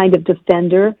some kind of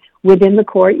defender within the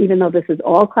court, even though this is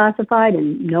all classified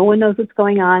and no one knows what's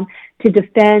going on, to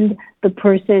defend the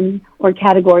person or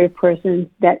category of persons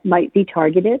that might be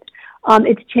targeted.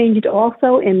 It's changed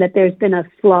also in that there's been a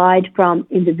slide from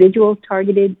individuals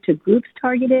targeted to groups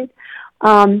targeted.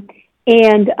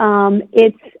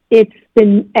 It's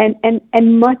been,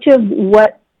 and much of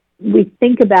what we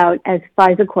think about as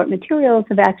FISA court materials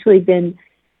have actually been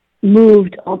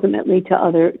moved ultimately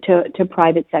to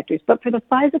private sectors. But for the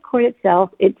FISA court itself,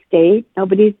 it stayed.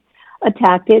 Nobody's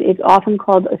attacked it. It's often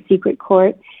called a secret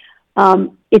court.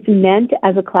 It's meant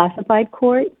as a classified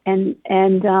court, and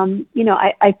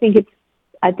I think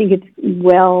it's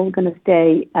well going to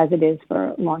stay as it is for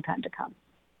a long time to come.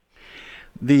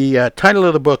 The title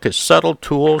of the book is Subtle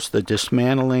Tools, The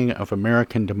Dismantling of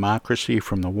American Democracy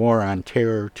from the War on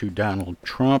Terror to Donald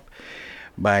Trump,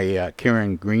 by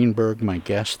Karen Greenberg, my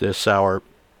guest this hour.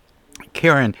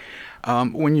 Karen,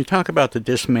 when you talk about the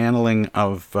dismantling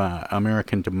of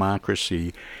American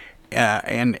democracy,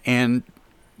 and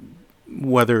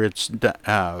whether it's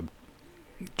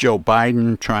Joe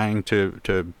Biden trying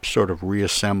to sort of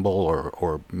reassemble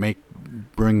or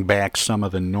bring back some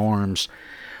of the norms,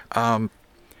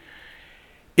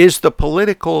 is the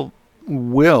political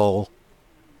will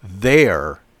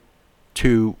there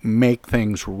to make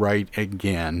things right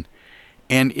again?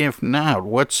 And if not,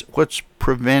 what's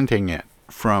preventing it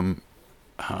from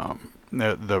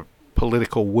the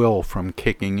political will from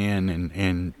kicking in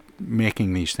and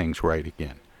making these things right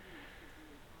again?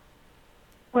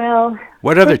 Well,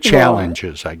 what are the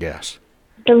challenges, I guess?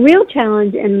 The real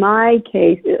challenge in my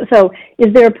case, so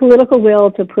is there a political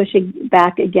will to push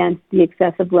back against the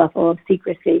excessive level of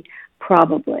secrecy?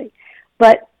 Probably.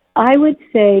 But I would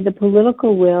say the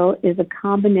political will is a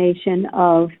combination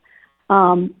of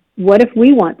what if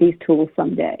we want these tools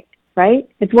someday, right?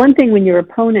 It's one thing when your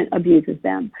opponent abuses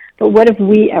them, but what if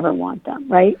we ever want them,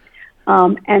 right?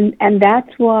 And that's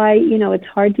why, it's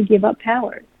hard to give up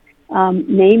powers.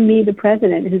 Name me the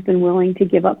president who's been willing to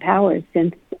give up powers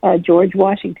since George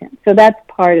Washington. So that's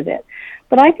part of it.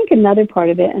 But I think another part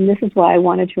of it, and this is why I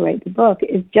wanted to write the book,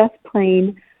 is just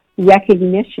plain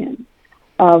recognition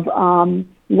of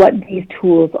what these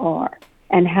tools are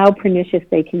and how pernicious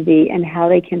they can be and how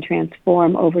they can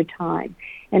transform over time,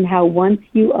 and how once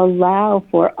you allow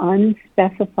for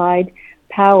unspecified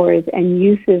powers and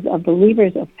uses of the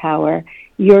levers of power,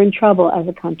 you're in trouble as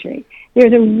a country.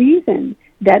 There's a reason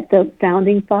that the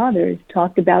Founding Fathers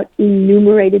talked about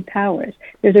enumerated powers.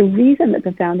 There's a reason that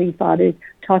the Founding Fathers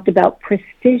talked about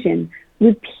precision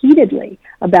repeatedly,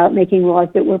 about making laws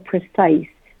that were precise,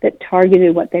 that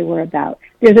targeted what they were about.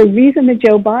 There's a reason that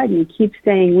Joe Biden keeps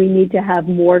saying we need to have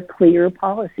more clear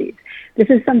policies. This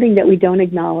is something that we don't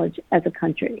acknowledge as a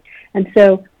country. And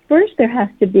so first there has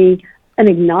to be an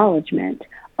acknowledgement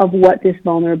of what this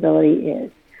vulnerability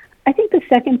is. I think the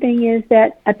second thing is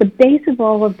that at the base of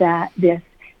all of that,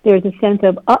 there's a sense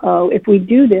of, if we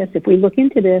do this, if we look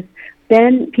into this,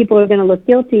 then people are going to look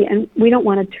guilty, and we don't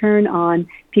want to turn on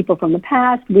people from the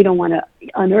past. We don't want to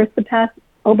unearth the past.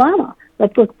 Obama.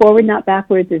 Let's look forward, not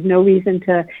backwards. There's no reason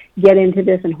to get into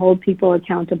this and hold people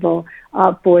accountable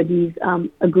for these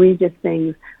egregious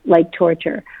things like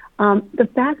torture. The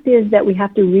fact is that we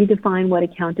have to redefine what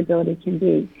accountability can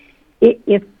be.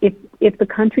 If the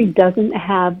country doesn't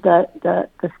have the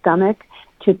stomach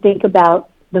to think about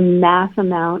the mass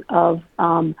amount of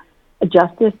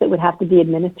justice that would have to be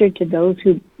administered to those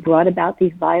who brought about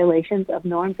these violations of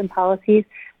norms and policies,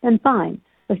 then fine.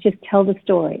 Let's just tell the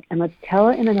story, and let's tell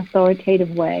it in an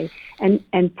authoritative way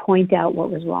and point out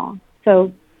what was wrong.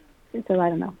 So I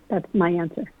don't know. That's my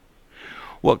answer.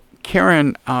 Well,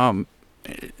 Karen,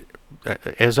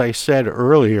 as I said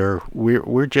earlier,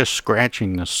 we're just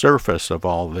scratching the surface of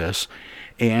all this,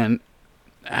 and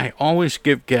I always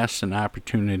give guests an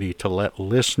opportunity to let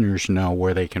listeners know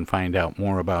where they can find out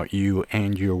more about you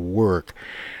and your work,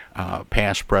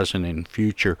 past, present, and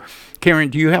future. Karen,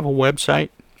 do you have a website?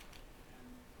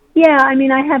 Yeah, I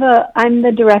mean, I'm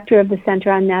the director of the Center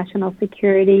on National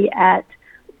Security at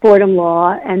Fordham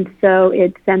Law, and so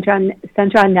it's Center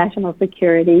on National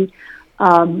Security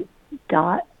 .org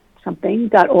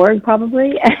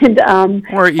probably, and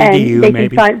or edu and they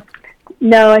maybe. Can find,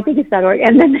 no, I think it's .org,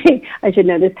 and then I should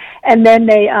know this, and then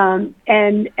they and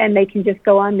they can just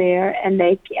go on there, and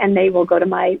they will go to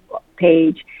my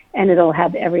page, and it'll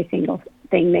have every single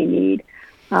thing they need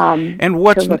and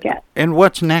what's to look at. And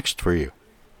what's next for you?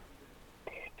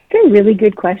 It's a really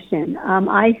good question.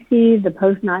 I see the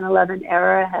post 9/11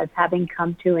 era as having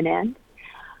come to an end.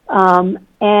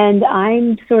 And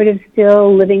I'm sort of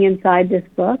still living inside this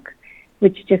book,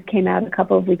 which just came out a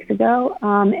couple of weeks ago.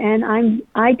 And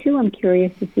I too am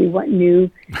curious to see what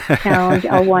new challenge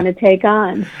I'll want to take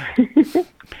on.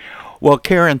 Well,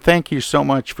 Karen, thank you so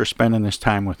much for spending this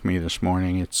time with me this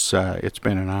morning. It's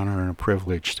been an honor and a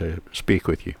privilege to speak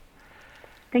with you.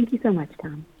 Thank you so much,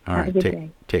 Tom. All Have right, a good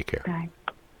day. Take care. Bye.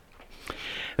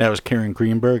 That was Karen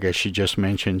Greenberg. As she just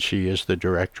mentioned, she is the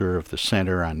director of the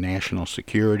Center on National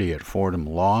Security at Fordham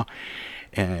Law.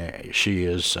 She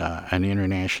is an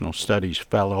International Studies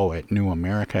Fellow at New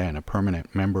America and a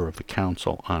permanent member of the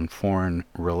Council on Foreign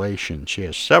Relations. She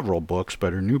has several books,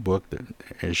 but her new book, that,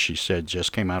 as she said,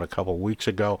 just came out a couple weeks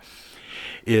ago,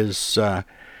 is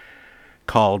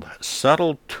called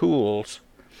Subtle Tools,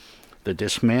 The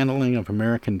Dismantling of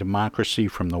American Democracy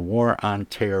from the War on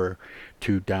Terror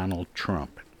to Donald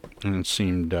Trump. And it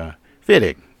seemed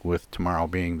fitting, with tomorrow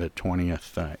being the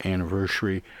 20th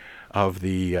anniversary of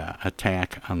the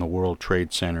attack on the World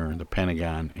Trade Center and the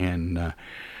Pentagon, and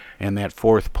that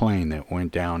fourth plane that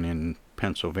went down in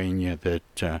Pennsylvania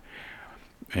that,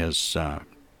 as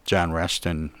John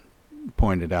Reston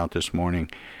pointed out this morning,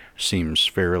 seems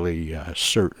fairly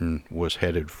certain was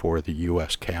headed for the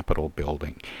U.S. Capitol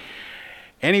building.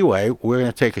 Anyway, we're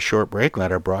going to take a short break,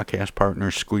 let our broadcast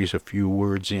partners squeeze a few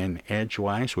words in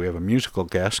edgewise. We have a musical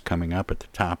guest coming up at the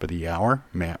top of the hour.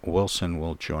 Matt Wilson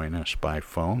will join us by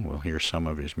phone. We'll hear some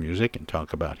of his music and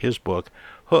talk about his book,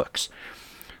 Hooks.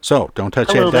 So, don't touch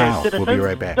that dial. We'll be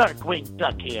right back. Darkwing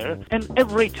Duck here, and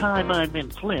every time I'm in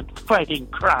Flint fighting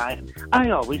crime, I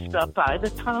always stop by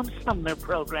the Tom Sumner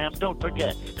program. Don't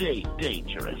forget, stay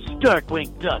dangerous.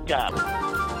 Darkwing Duck out.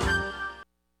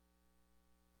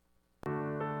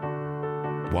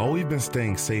 While we've been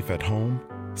staying safe at home,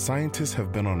 scientists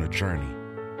have been on a journey.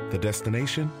 The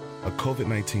destination? A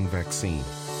COVID-19 vaccine.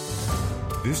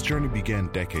 This journey began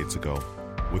decades ago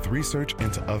with research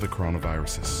into other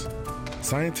coronaviruses.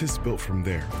 Scientists built from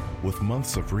there with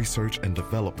months of research and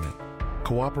development,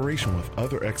 cooperation with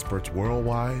other experts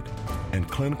worldwide, and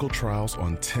clinical trials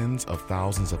on tens of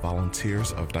thousands of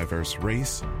volunteers of diverse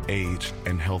race, age,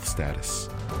 and health status.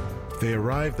 They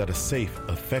arrived at a safe,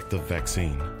 effective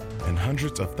vaccine, and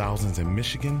hundreds of thousands in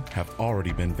Michigan have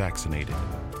already been vaccinated.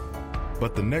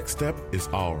 But the next step is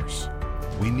ours.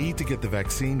 We need to get the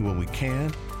vaccine when we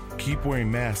can, keep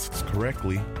wearing masks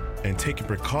correctly, and taking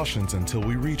precautions until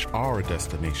we reach our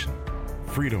destination,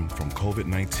 freedom from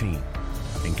COVID-19,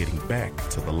 and getting back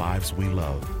to the lives we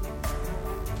love.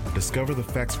 Discover the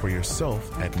facts for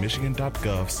yourself at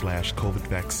michigan.gov/COVID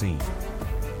vaccine.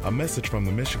 A message from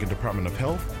the Michigan Department of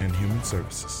Health and Human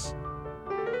Services.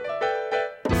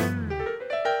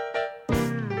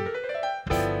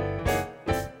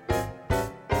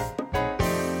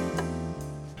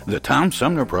 The Tom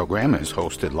Sumner Program has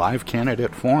hosted live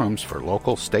candidate forums for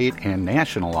local, state, and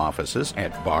national offices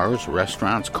at bars,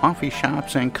 restaurants, coffee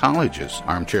shops, and colleges.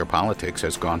 Armchair Politics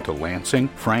has gone to Lansing,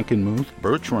 Frankenmuth,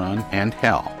 Birch Run, and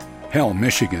Hell,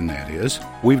 Michigan, that is.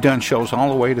 We've done shows all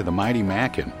the way to the Mighty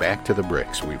Mac and back to the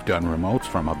Bricks. We've done remotes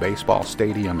from a baseball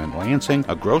stadium in Lansing,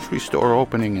 a grocery store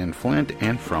opening in Flint,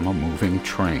 and from a moving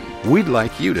train. We'd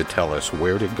like you to tell us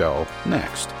where to go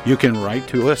next. You can write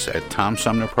to us at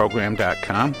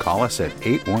TomSumnerProgram.com, call us at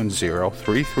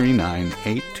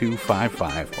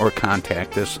 810-339-8255, or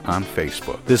contact us on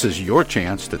Facebook. This is your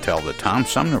chance to tell the Tom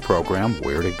Sumner Program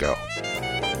where to go.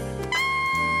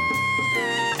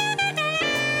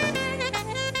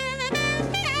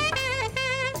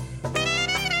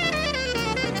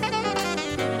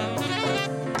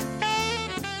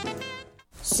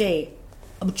 Say,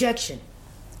 objection.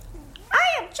 I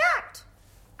object.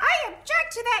 I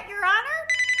object to that, Your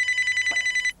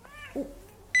Honor.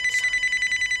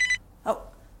 Oh,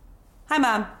 hi,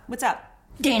 Mom. What's up?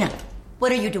 Dana,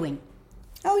 what are you doing?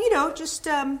 Oh, just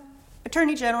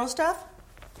Attorney General stuff.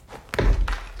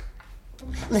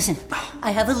 Listen, I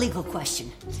have a legal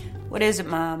question. What is it,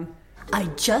 Mom? I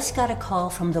just got a call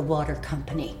from the water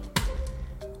company.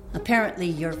 Apparently,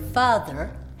 your father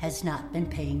has not been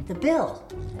paying the bill.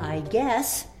 I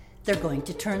guess they're going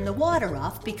to turn the water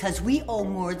off because we owe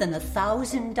more than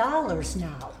 $1,000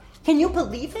 now. Can you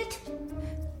believe it?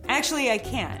 Actually, I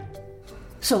can't.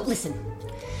 So listen,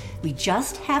 we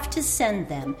just have to send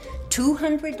them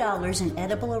 $200 in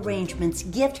Edible Arrangements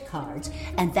gift cards,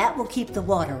 and that will keep the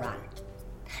water on.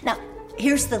 Now,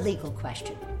 here's the legal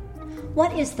question.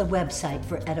 What is the website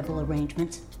for Edible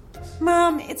Arrangements?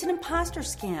 Mom, it's an imposter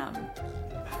scam.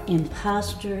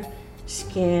 Imposter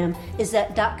scam. Is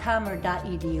that .com or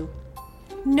 .edu?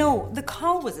 No, the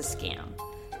call was a scam.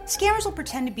 Scammers will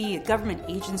pretend to be a government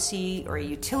agency or a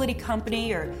utility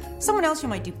company or someone else you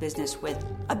might do business with.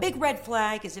 A big red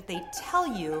flag is if they tell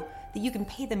you that you can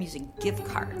pay them using gift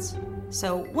cards.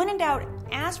 So when in doubt,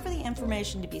 ask for the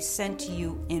information to be sent to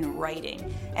you in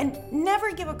writing. And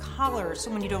never give a caller or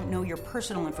someone you don't know your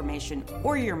personal information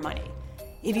or your money.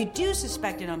 If you do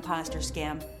suspect an imposter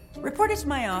scam, report it to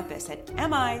my office at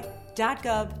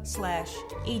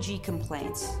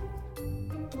mi.gov/agcomplaints.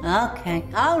 Okay,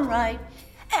 all right.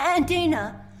 And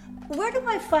Dana, where do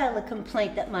I file a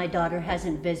complaint that my daughter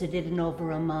hasn't visited in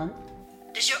over a month?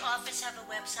 Does your office have a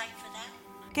website for that?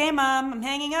 Okay, Mom, I'm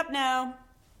hanging up now.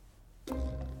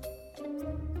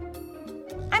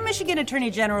 I'm Michigan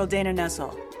Attorney General Dana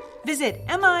Nessel. Visit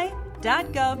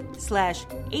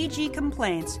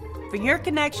mi.gov/agcomplaints for your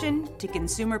connection to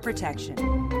consumer protection.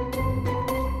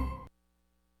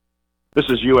 This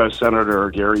is U.S. Senator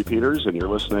Gary Peters, and you're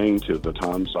listening to the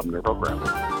Tom Sumner Program.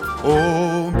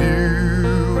 Oh,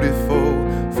 beautiful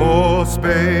for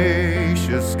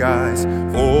spacious skies,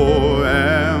 for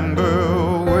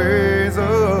amber ways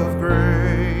of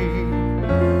gray,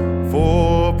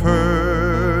 for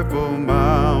purple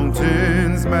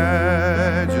mountains'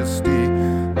 majesty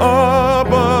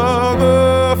above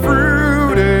the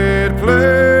fruited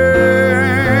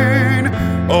plain.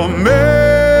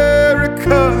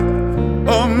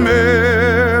 America,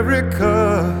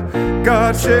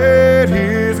 God shed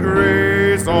His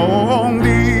grace on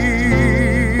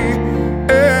thee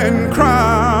and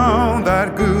crown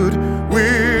that good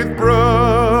with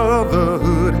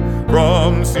brotherhood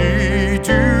from sea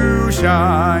to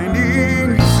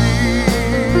shining sea.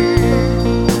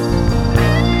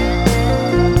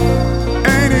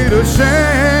 Ain't it a shame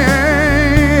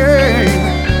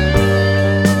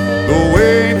the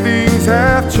way things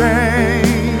have changed?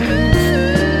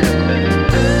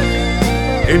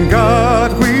 In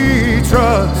God we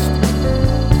trust.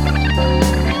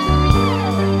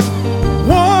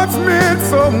 Once meant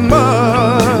so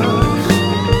much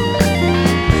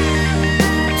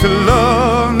to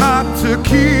love, not to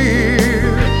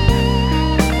kill,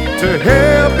 to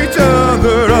help each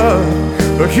other up,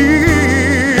 to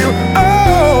heal.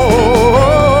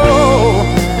 Oh,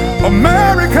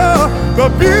 America, the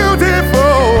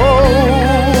beautiful,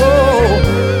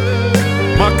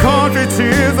 my country,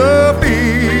 'tis of thee.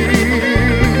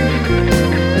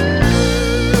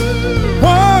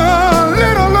 One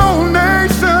little old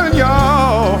nation,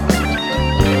 y'all,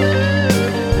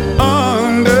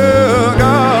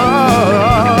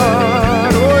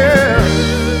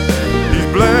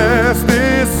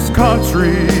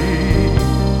 country.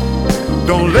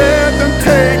 Don't let them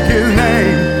take his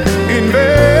name in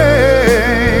vain.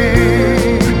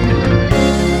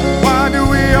 Why do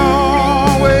we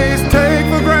always take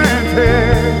for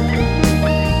granted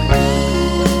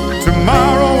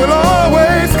tomorrow will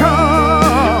always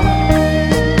come?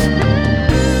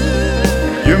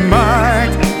 You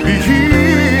might be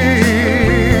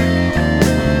here,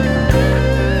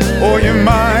 or you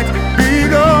might be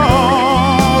gone.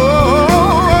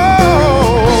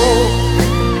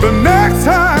 The next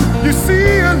time you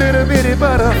see a little bitty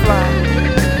butterfly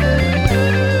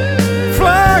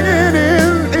flying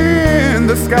in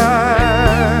the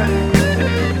sky,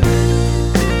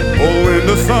 oh, when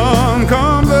the sun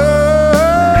comes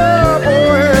up,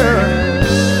 oh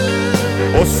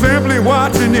yeah, or simply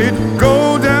watching it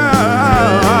go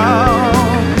down,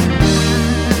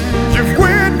 you've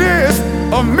witnessed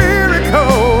a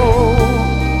miracle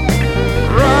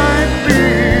right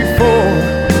before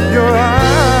your eyes.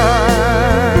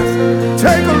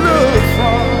 Take a look,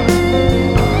 son.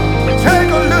 Take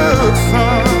a look,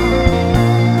 son.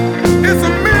 It's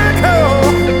a miracle.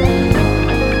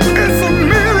 It's a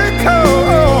miracle.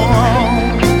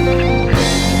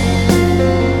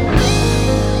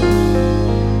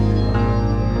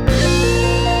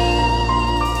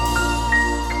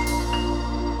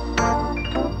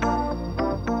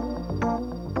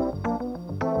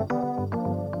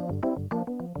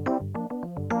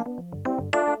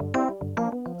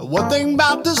 One thing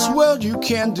about this world, you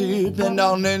can't depend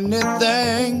on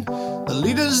anything. The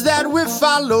leaders that we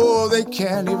follow, they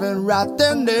can't even write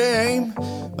their name.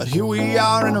 But here we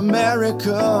are in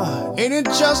America. Ain't it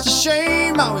just a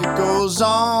shame how it goes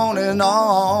on and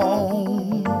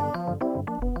on?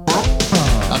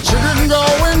 Now children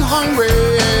going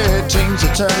hungry, teens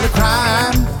that turn to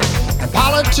crime, and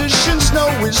politicians know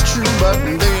it's true, but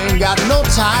they ain't got no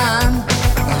time.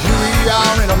 Now here we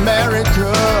are in America,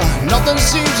 nothing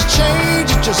seems to change,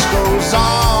 it just goes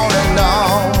on and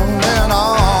on and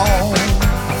on.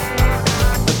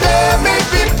 But there may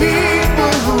be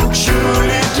people who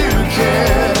truly do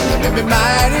care. They may be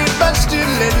mighty, but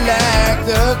still they lack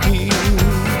the key.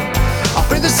 I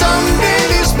pray that someday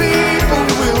these people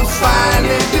will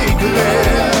finally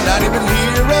declare not even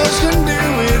heroes can do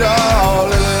it all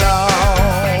alone.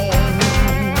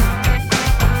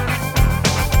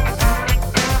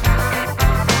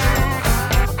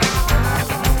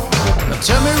 Now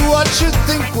tell me what you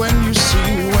think when you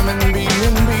see women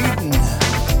being beaten,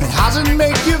 and how's it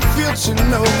make you feel to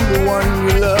know the one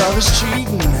you love is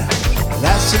cheating?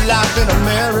 That's the life in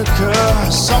America.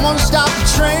 Someone stop the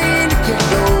train, it can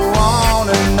go on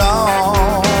and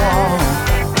on.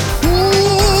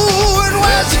 Ooh, and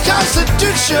where's the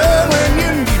Constitution when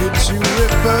you need it to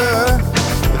refer?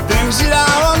 The things that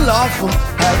are unlawful,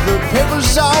 have the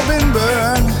papers all been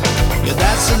burned? Yeah,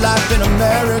 that's the life in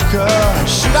America.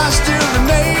 Should I still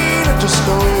remain or just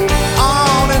go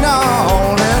on and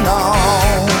on and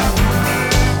on?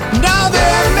 Now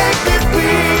there may be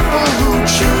people who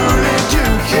truly do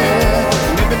care,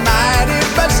 maybe mighty,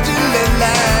 but still they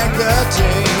lack the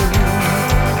taste.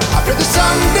 I pray that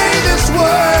someday this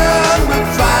world will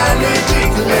finally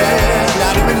declare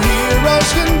not even heroes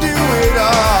can do it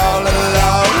all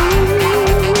alone.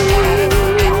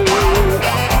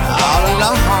 All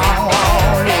alone,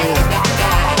 yeah.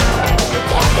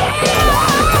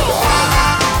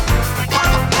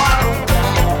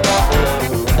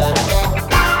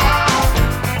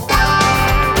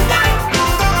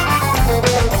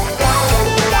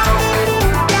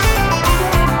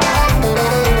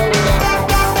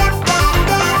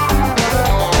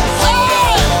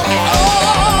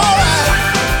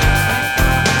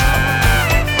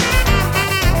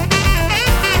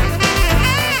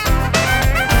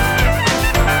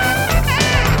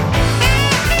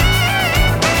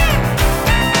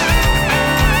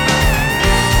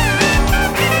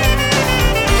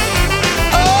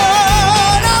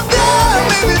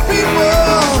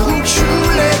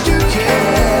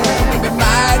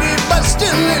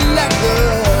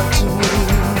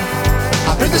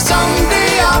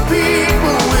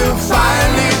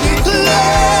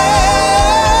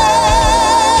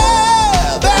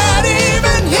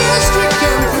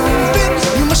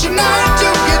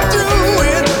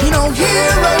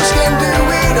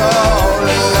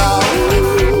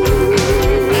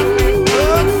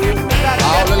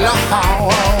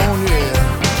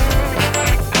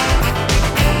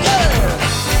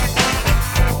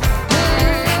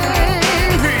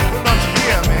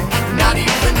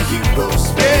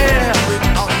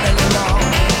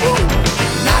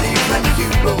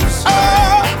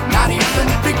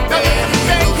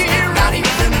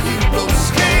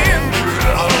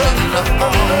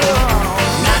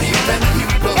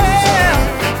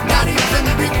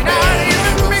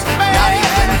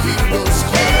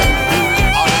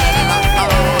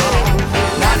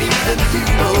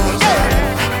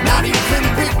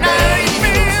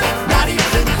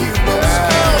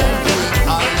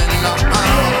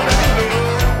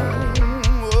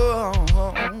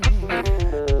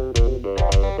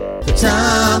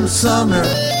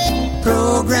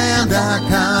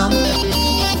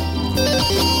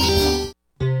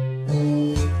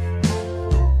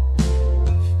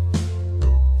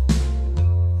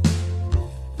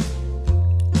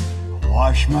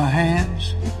 my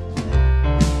hands,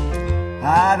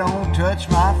 I don't touch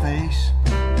my face.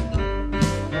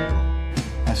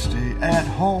 I stay at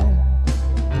home,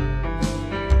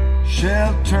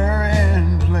 shelter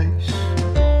in place.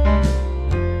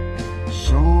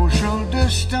 Social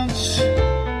distance,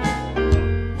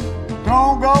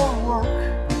 don't go to work.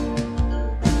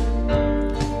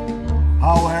 I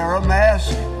wear a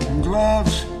mask and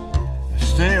gloves,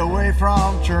 stay away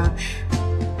from church.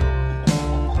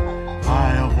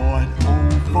 I avoid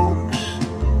old folks,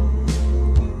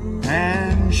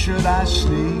 and should I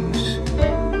sneeze,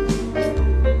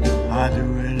 I do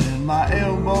it in my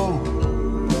elbow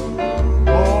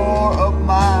or up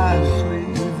my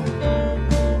sleeve.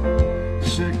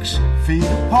 6 feet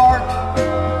apart,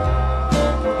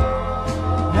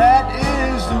 that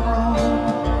is the rule.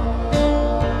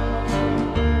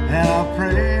 And I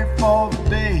pray for the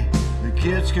day the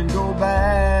kids can go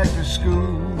back to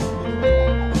school.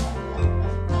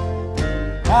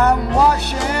 I'm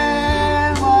washing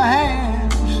my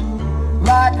hands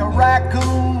like a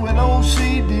raccoon with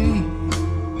OCD.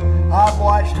 I've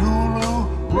watched Hulu,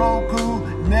 Roku,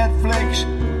 Netflix,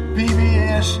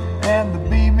 PBS, and the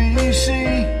BBC.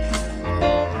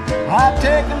 I've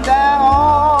taken down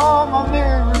all my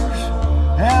mirrors,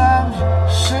 and I'm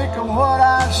sick of what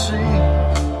I see.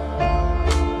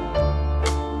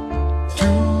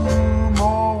 2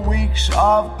 more weeks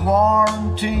of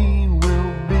quarantine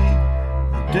will be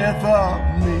the death of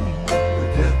me. The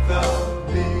death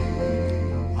of me.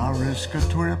 I risk a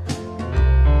trip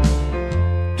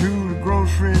to the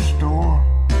grocery store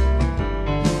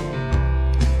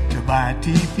to buy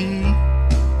TP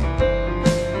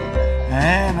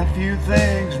and a few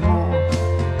things more.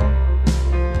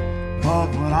 But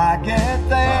when I get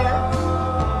there,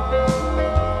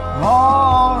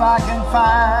 all I can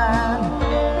find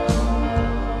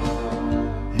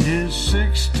is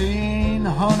 16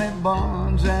 honey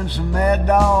buns and some Mad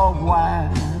Dog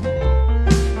wine.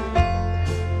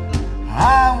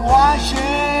 I'm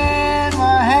washing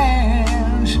my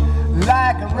hands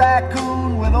like a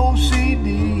raccoon with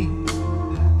OCD.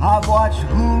 I've watched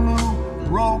Hulu,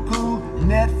 Roku,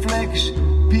 Netflix,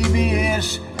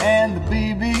 PBS, and the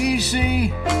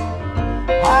BBC.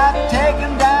 I've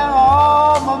taken down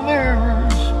all my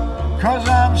mirrors, 'cause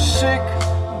I'm sick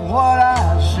of what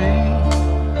I see.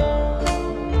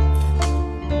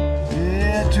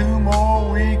 Yeah, 2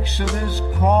 more weeks of this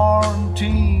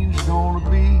quarantine's gonna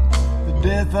be the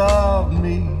death of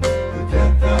me. The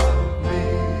death of me.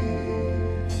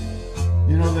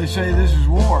 You know, they say this is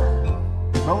war,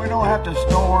 but we don't have to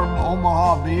storm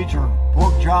Omaha Beach or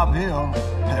Pork Chop Hill.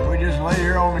 We just lay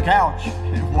here on the couch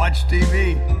and watch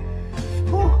TV.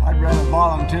 Whew, I'd rather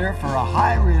volunteer for a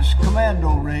high-risk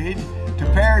commando raid to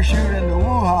parachute into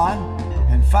Wuhan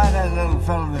and find that little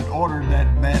fella that ordered that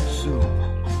bat soup.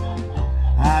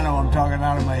 I know I'm talking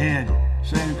out of my head,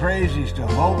 saying crazy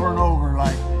stuff over and over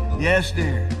like, yes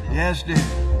dear, yes dear.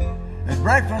 At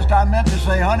breakfast I meant to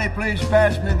say, honey, please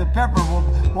pass me the pepper. Well,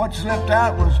 what slipped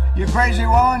out was, you crazy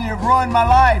woman, you've ruined my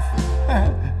life.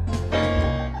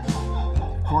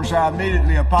 Of course, I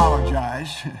immediately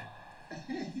apologized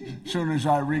as soon as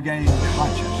I regained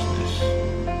consciousness.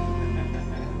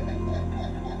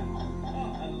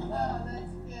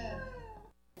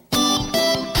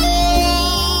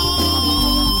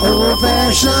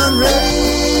 Old-fashioned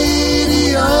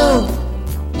radio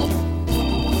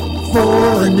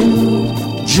for a new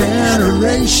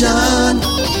generation.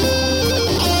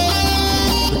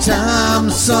 The Tom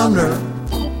Sumner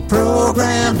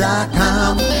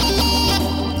Program.com.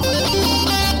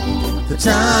 The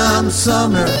Tom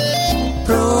Sumner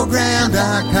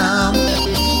Program.com.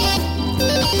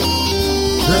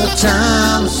 The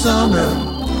Tom Sumner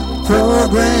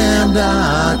Program.com.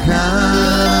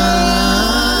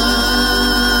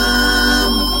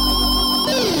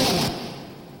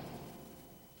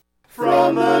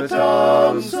 From the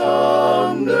Tom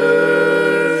Sumner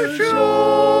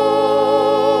Show.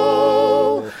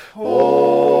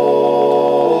 Oh,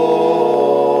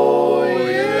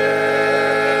 yeah.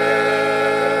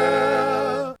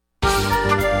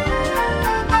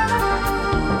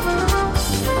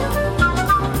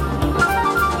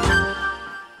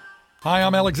 Hi,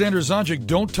 I'm Alexander Zonjic.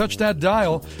 Don't touch that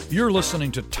dial. You're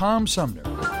listening to Tom Sumner.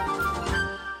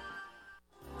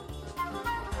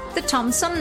 The Tom Sumner